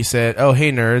 He said, "Oh,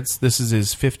 hey nerds, this is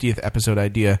his 50th episode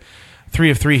idea. 3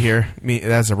 of 3 here.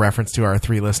 That's a reference to our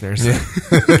 3 listeners."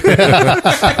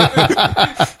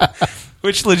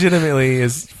 Which legitimately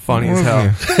is funny as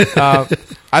hell.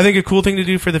 I think a cool thing to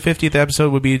do for the 50th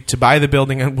episode would be to buy the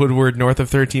building on Woodward north of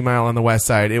 13 Mile on the west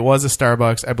side. It was a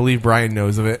Starbucks. I believe Brian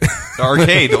knows of it. The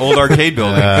arcade, the old arcade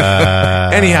building.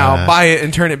 Anyhow, buy it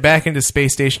and turn it back into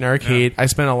Space Station Arcade. I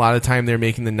spent a lot of time there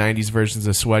making the 90s versions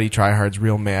of Sweaty Tryhards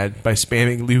real mad by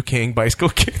spamming Liu Kang bicycle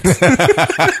kicks.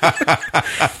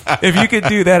 If you could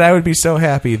do that, I would be so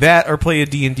happy. That or play a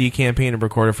D&D campaign and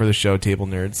record it for the show, Table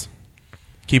Nerds.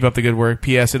 Keep up the good work.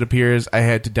 P.S. It appears I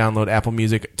had to download Apple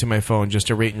Music to my phone just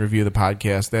to rate and review the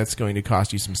podcast. That's going to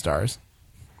cost you some stars.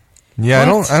 Yeah, I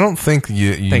don't think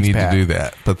you Thanks, need Pat. to do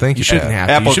that. But thank you, You shouldn't Pat. have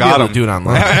to. Apple You should got be able him. to do it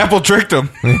online. Apple tricked him.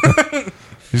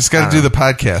 You just got to do the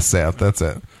podcast app. That's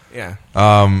it. Yeah.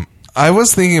 I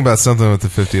was thinking about something with the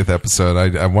 50th episode.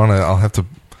 I'll have to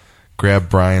grab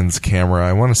Brian's camera.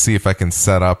 I want to see if I can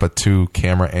set up a 2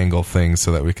 camera angle thing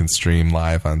so that we can stream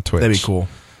live on Twitch. That'd be cool.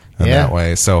 And Yeah. that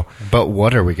way. So But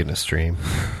what are we going to stream?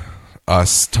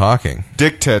 us talking.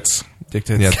 Dick tits.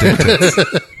 Dictates. Yeah, dick tits.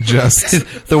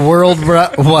 Just The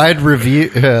worldwide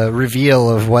reveal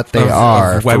of what they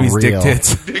are. Of Webby's for real.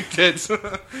 dictates. Dick tits.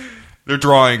 They're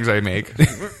drawings I make.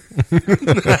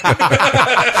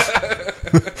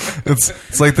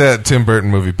 it's like that Tim Burton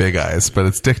movie Big Eyes, but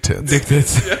it's dick tits.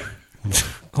 Dictates.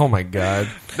 Oh my god.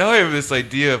 Now I have this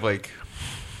idea of like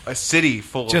a city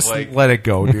full Just of like. let it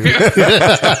go, dude.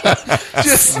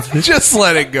 just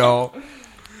let it go.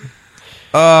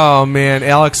 Oh man,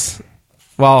 Alex.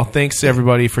 Well, thanks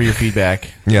everybody for your feedback.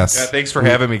 Yes. Yeah, thanks for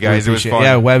having me, guys. It was fun.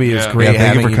 Yeah, Webby, it was great Yeah,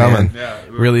 thank you having for coming. man. Yeah,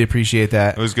 Really appreciate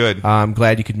that. It was good. I'm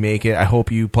glad you could make it. I hope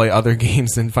you play other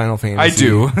games than Final Fantasy. I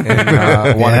do.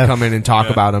 And want Yeah. to come in and talk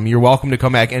about them. You're welcome to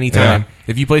come back anytime. Yeah.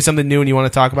 If you play something new and you want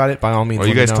to talk about it, by all means. Well,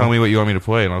 you let guys know. tell me what you want me to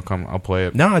play, and I'll play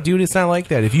it. No, dude, it's not like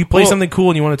that. If you play Well- something cool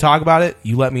and you want to talk about it,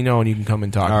 you let me know and you can come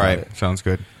and talk All about right, it. sounds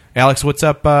good. Alex, what's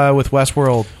up with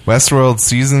Westworld? Westworld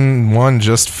season 1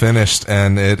 just finished,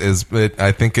 and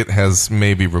I think it has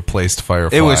maybe replaced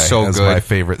Firefly. It was so as good. my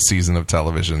favorite season of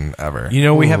television ever. You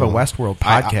know, we have a Westworld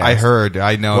podcast. I heard.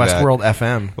 I know that. Westworld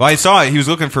FM. Well, I saw it. He was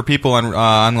looking for people on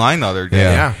online the other day.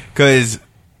 Yeah. Because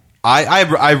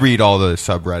I read all the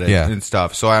subreddit Yeah. and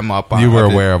stuff, so I'm up on You were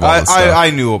it. aware of all the stuff. I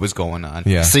knew what was going on.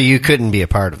 Yeah, So you couldn't be a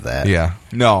part of that. yeah.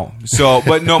 No. So,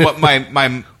 but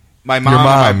my mom, mom,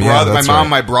 and yeah, my brother, that's my mom, right. and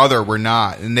my brother were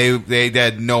not, and they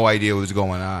had no idea what was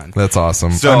going on. That's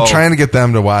awesome. So- I'm trying to get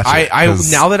them to watch it. I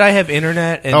 'cause- now that I have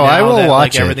internet and Oh, now I will that,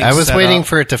 watch it. everything's I was set waiting up-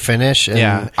 for it to finish. And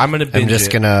Yeah, I'm gonna binge just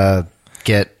it. gonna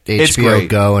get It's HBO great.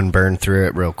 Go and burn through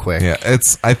it real quick. Yeah,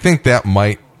 I think that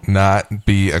might not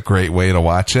be a great way to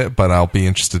watch it, but I'll be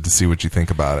interested to see what you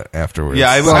think about it afterwards.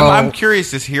 Yeah, So- I'm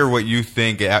curious to hear what you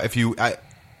think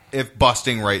if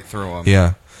busting right through them.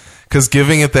 Yeah. Because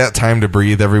giving it that time to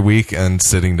breathe every week and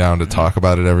sitting down to talk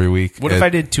about it every week, What if I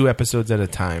did 2 episodes at a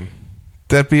time?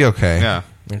 that'd be okay. Yeah.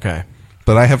 Okay.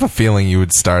 But I have a feeling you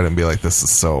would start and be like, "This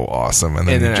is so awesome," and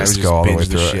then, And then you I just would go all the way binge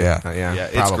through it. shit. Yeah, Yeah, Yeah,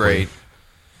 it's probably. great.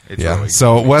 It's yeah. really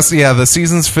So the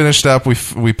season's finished up.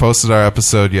 We posted our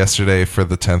episode yesterday for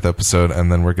the 10th episode,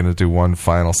 and then we're going to do one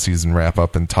final season wrap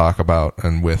up and talk about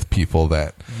and with people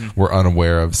that were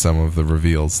unaware of some of the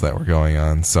reveals that were going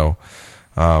on. So,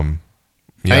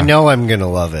 yeah. I know I'm gonna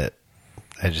love it.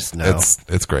 I just know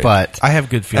it's great. But I have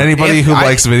good feelings. Anybody who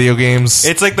likes video games,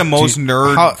 It's like the most how-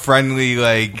 nerd friendly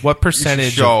What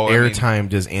percentage show. of I mean, airtime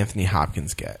does Anthony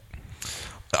Hopkins get?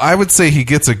 I would say he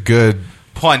gets a good.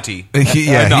 plenty.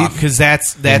 Enough, because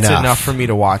that's Enough. enough for me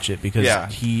to watch it because Yeah.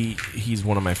 he's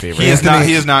one of my favorites. He is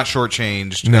Anthony- not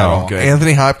shortchanged. at No, all. good.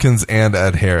 Anthony Hopkins and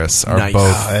Ed Harris are Nice.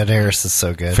 both Ed Harris is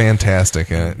so good.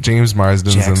 fantastic in it. James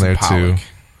Marsden's Jackson in there Pollock. too.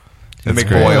 The It's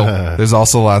great. McBoyle. There's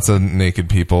also lots of naked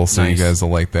people, so Nice. you guys will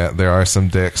like that. There are some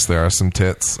dicks. There are some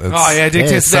tits. Oh yeah, Dick Hey,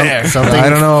 Tits there. something, I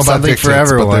don't know about something dick for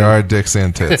tits, everyone. but there are dicks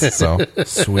and tits. So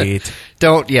Sweet.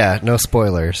 No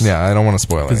spoilers. yeah, I don't want to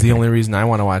spoil Because the anything. only reason I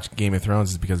want to watch Game of Thrones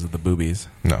is because of the boobies.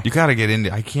 No, You got to get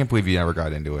into. I can't believe you never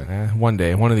got into it. One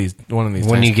day, one of these When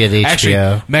times. you get HBO.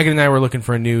 Actually, Megan and I were looking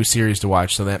for a new series to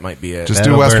watch, so that might be it. just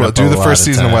do That'll burn Westworld. up Do a the lot first of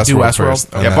season of time. Westworld Do Westworld?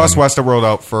 first. and Yeah, then- bust Westerworld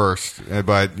out first,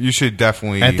 but you should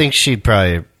definitely. I think she'd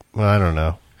probably. Well, I don't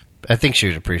know. I think she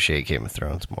would appreciate Game of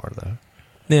Thrones more though.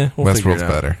 yeah, we'll figure Westworld's it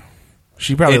out. better.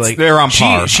 She probably It's- like they're on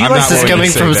par. She I'm likes not This is willing coming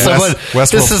to say from that. someone.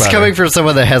 Westworld's This is better. coming from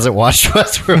someone that hasn't watched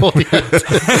Westworld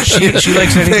yet. she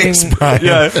likes anything. Thanks, Brian.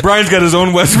 Yeah, Brian's got his own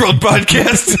Westworld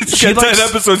podcast. It's She got 10 likes-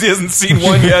 episodes. He hasn't seen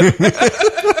one yet.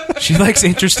 She likes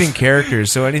interesting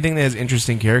characters, so anything that has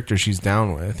interesting characters, she's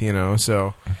down with. You know,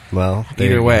 so Well, there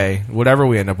you either go. way, whatever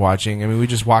we end up watching, I mean, we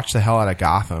just watched the hell out of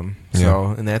Gotham.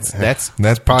 So, and that's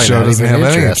That probably show not doesn't even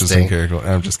have any interesting. interesting character.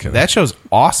 I'm just kidding. that show's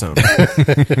awesome.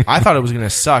 I thought it was going to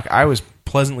suck. I was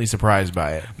pleasantly surprised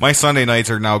by it. My Sunday nights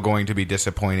are now going to be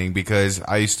disappointing because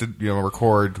I used to,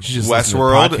 record You just listen to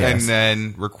Westworld podcasts. and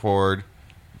then record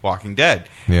Walking Dead.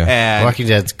 Yeah. and Walking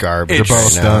Dead's garbage. it's,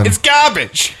 both right now. done. it's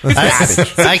garbage.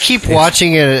 It's I keep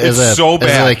watching it as it's a so bad.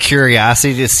 as a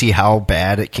curiosity to see how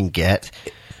bad it can get.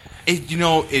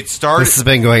 It started. This has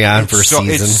been going on for so,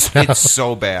 seasons. It's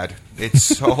so bad. It's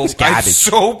so garbage. it's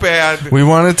so bad. We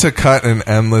wanted to cut an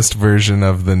endless version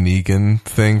of the Negan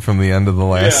thing from the end of the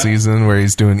last Yeah. season where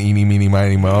he's doing eeny, meeny,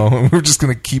 miny, mo. We're just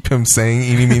going to keep him saying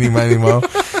eeny, meeny, miny, mo.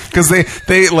 Because they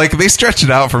stretch it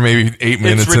out for maybe 8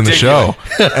 minutes in the show.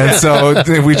 And so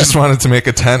we just wanted to make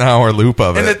a 10-hour loop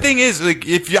of And the it. thing is, like,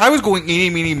 if I was going eeny,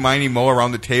 meeny, miny, mo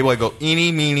around the table, I go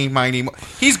eeny, meeny, miny, mo.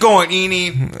 He's going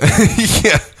eeny.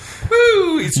 Yeah.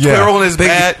 woo, he's twirling his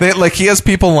bat. Like he has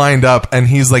people lined up, and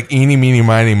he's like eeny, meeny,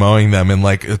 miny, mowing them in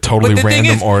like a totally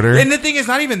random order. And the thing is,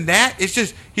 not even that. It's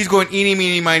just he's going eeny,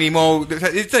 meeny, miny, mow.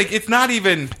 It's like it's not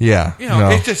even. Yeah,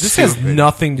 it's just this has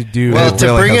nothing to do. Well, with to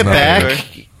really bring has it nothing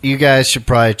to back, you guys should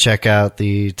probably check out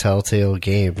the Telltale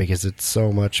game because it's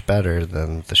so much better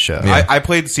than the show. Yeah. I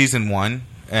played season 1,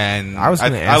 and I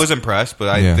I was impressed, but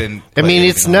I didn't. I mean, play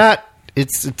it's anything else. not.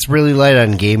 It's really light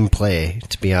on gameplay,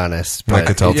 to be honest. Like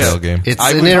but a Telltale game. It's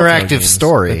I an would love interactive games.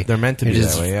 story. They're meant to be It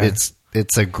is- that way, yeah.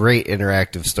 It's a great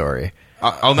interactive story.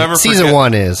 I'll never Season forget.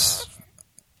 1 is.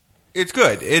 It's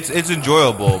good. It's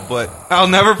enjoyable, but I'll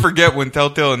never forget when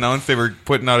Telltale announced they were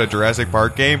putting out a Jurassic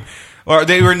Park game, or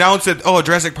they were announced that a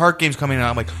Jurassic Park game's coming out.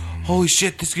 I'm like, holy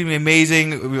shit, this is gonna be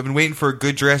amazing. We've been waiting for a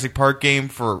good Jurassic Park game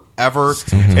forever,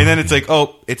 and then it's like,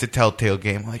 it's a Telltale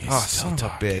game. I'm like, son of a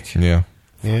bitch. Yeah.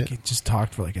 Yeah. He just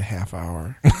talked for like a half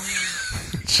hour.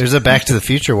 There's a Back to the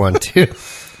Future one too.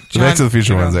 The Back to the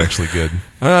Future one's actually good.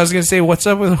 I was gonna say, what's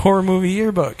up with the horror movie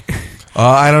yearbook?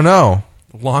 I don't know.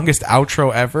 Longest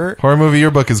outro ever. Horror Movie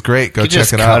Yearbook is great. Go You check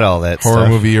just it cut out. all that Horror stuff.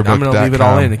 Movie Yearbook. I'm gonna leave it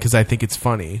all in because I think it's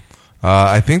funny.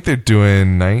 I think they're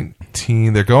doing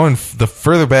 19. They're going the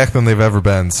further back than they've ever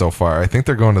been so far. I think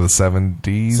they're going to the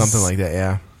 70s. Something like that,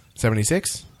 yeah.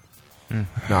 76? No,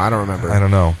 I don't remember. I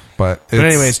don't know, but But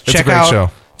anyways, it's check a great out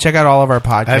show. check out all of our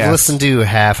podcasts. I've listened to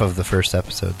half of the first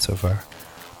episode so far.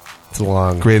 It's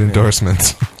long. Great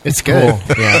endorsement. It's good.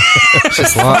 Yeah. It's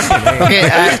just long. Okay,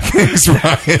 Thanks,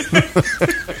 Ryan.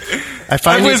 I I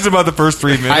find whizzed it. about the first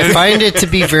 3 minutes. I find it to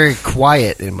be very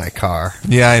quiet in my car.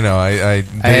 Yeah, I know. I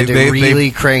had to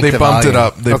really crank They the bumped it volume.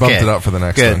 up. They bumped it up for the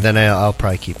next Good. one. Then I'll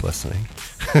probably keep listening.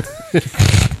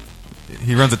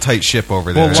 He runs a tight ship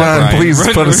over there. Well, John, Brian. please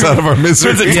put us out of our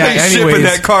misery. Runs a tight Yeah, ship in anyways.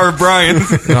 that car of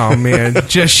Brian's. Oh man,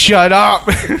 just shut up.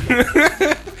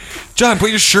 John,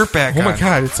 put your shirt back Oh on. my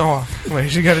god, it's off. Wait, I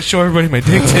actually got to show everybody my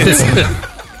dick tits.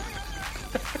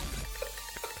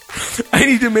 I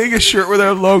need to make a shirt with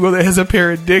our logo that has a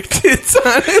pair of dick tits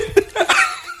on it.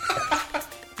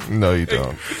 No, you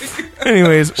don't.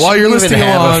 Anyways, while you're Even listening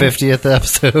have along, a 50th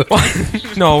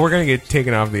episode. no, we're gonna get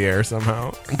taken off the air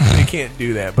somehow. You can't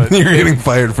do that. But You're getting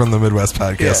fired from the Midwest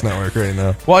Podcast Yeah. Network right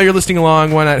now. while you're listening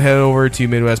along, why not head over to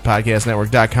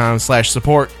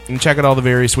MidwestPodcastNetwork.com/support and check out all the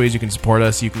various ways you can support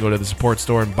us. You can go to the support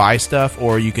store and buy stuff,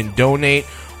 or you can donate,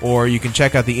 or you can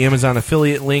check out the Amazon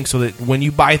affiliate link so that when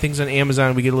you buy things on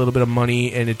Amazon, we get a little bit of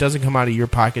money, and it doesn't come out of your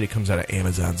pocket, it comes out of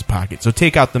Amazon's pocket. So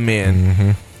take out the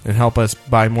man and help us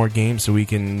buy more games so we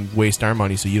can waste our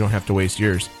money so you don't have to waste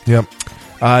yours. Yep.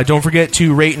 Don't forget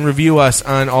to rate and review us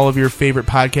on all of your favorite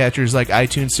podcatchers like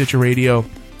iTunes, Stitcher Radio,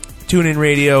 TuneIn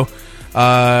Radio,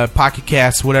 Pocket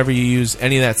Casts, whatever you use,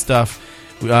 any of that stuff.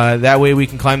 That way we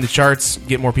can climb the charts,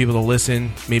 get more people to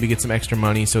listen, maybe get some extra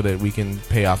money so that we can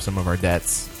pay off some of our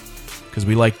debts. Because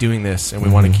we like doing this and we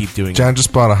want to keep doing John it.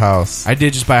 just bought a house. I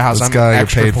did just buy a house. This I'm guy you're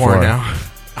extra paid poor for. now.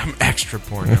 I'm extra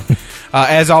poor now.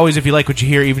 As always, if you like what you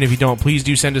hear, even if you don't, please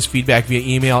do send us feedback via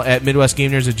email at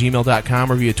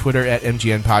MidwestGameNerds@gmail.com or via Twitter at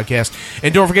MGN Podcast.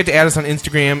 And don't forget to add us on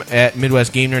Instagram at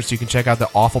Midwest Game Nerds so you can check out the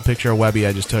awful picture of Webby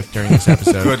I just took during this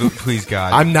episode. Good, please,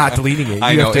 God. I'm not deleting it.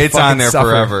 I You know. have to It's fucking on there suffer.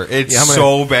 forever. It's Yeah,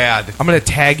 so bad. I'm going to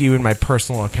tag you in my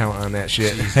personal account on that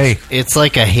shit. Hey, It's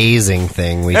like a hazing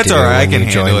thing we That's do all right. I when can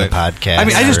we join handle the it. podcast. I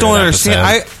mean, I just for don't an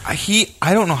understand. episode.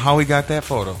 I don't know how he got that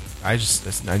photo. I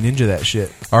ninja that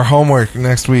shit. our homework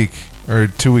next week or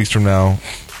 2 weeks from now,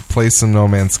 play some No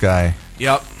Man's Sky.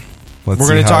 Yep. Let's We're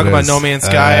see going to how talk it about is. No Man's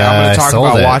Sky. I'm I going to talk sold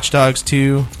about it. Watch Dogs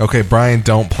 2. Okay, Brian,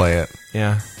 don't play it.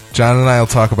 Yeah. John and I will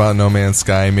talk about No Man's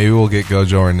Sky. Maybe we'll get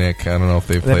Gojo or Nick. I don't know if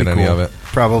they've That'd played be any cool. of it.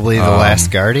 Probably The Last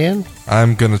Guardian.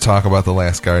 I'm going to talk about The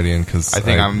Last Guardian because I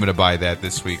think I'm going to buy that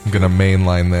this week. going to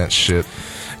mainline that shit.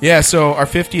 Yeah, so our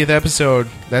 50th episode,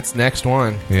 that's next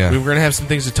one. Yeah. We're going to have some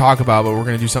things to talk about, but we're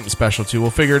going to do something special too. We'll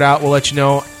figure it out. We'll let you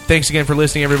know. Thanks again for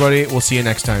listening, everybody. We'll see you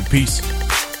next time. Peace.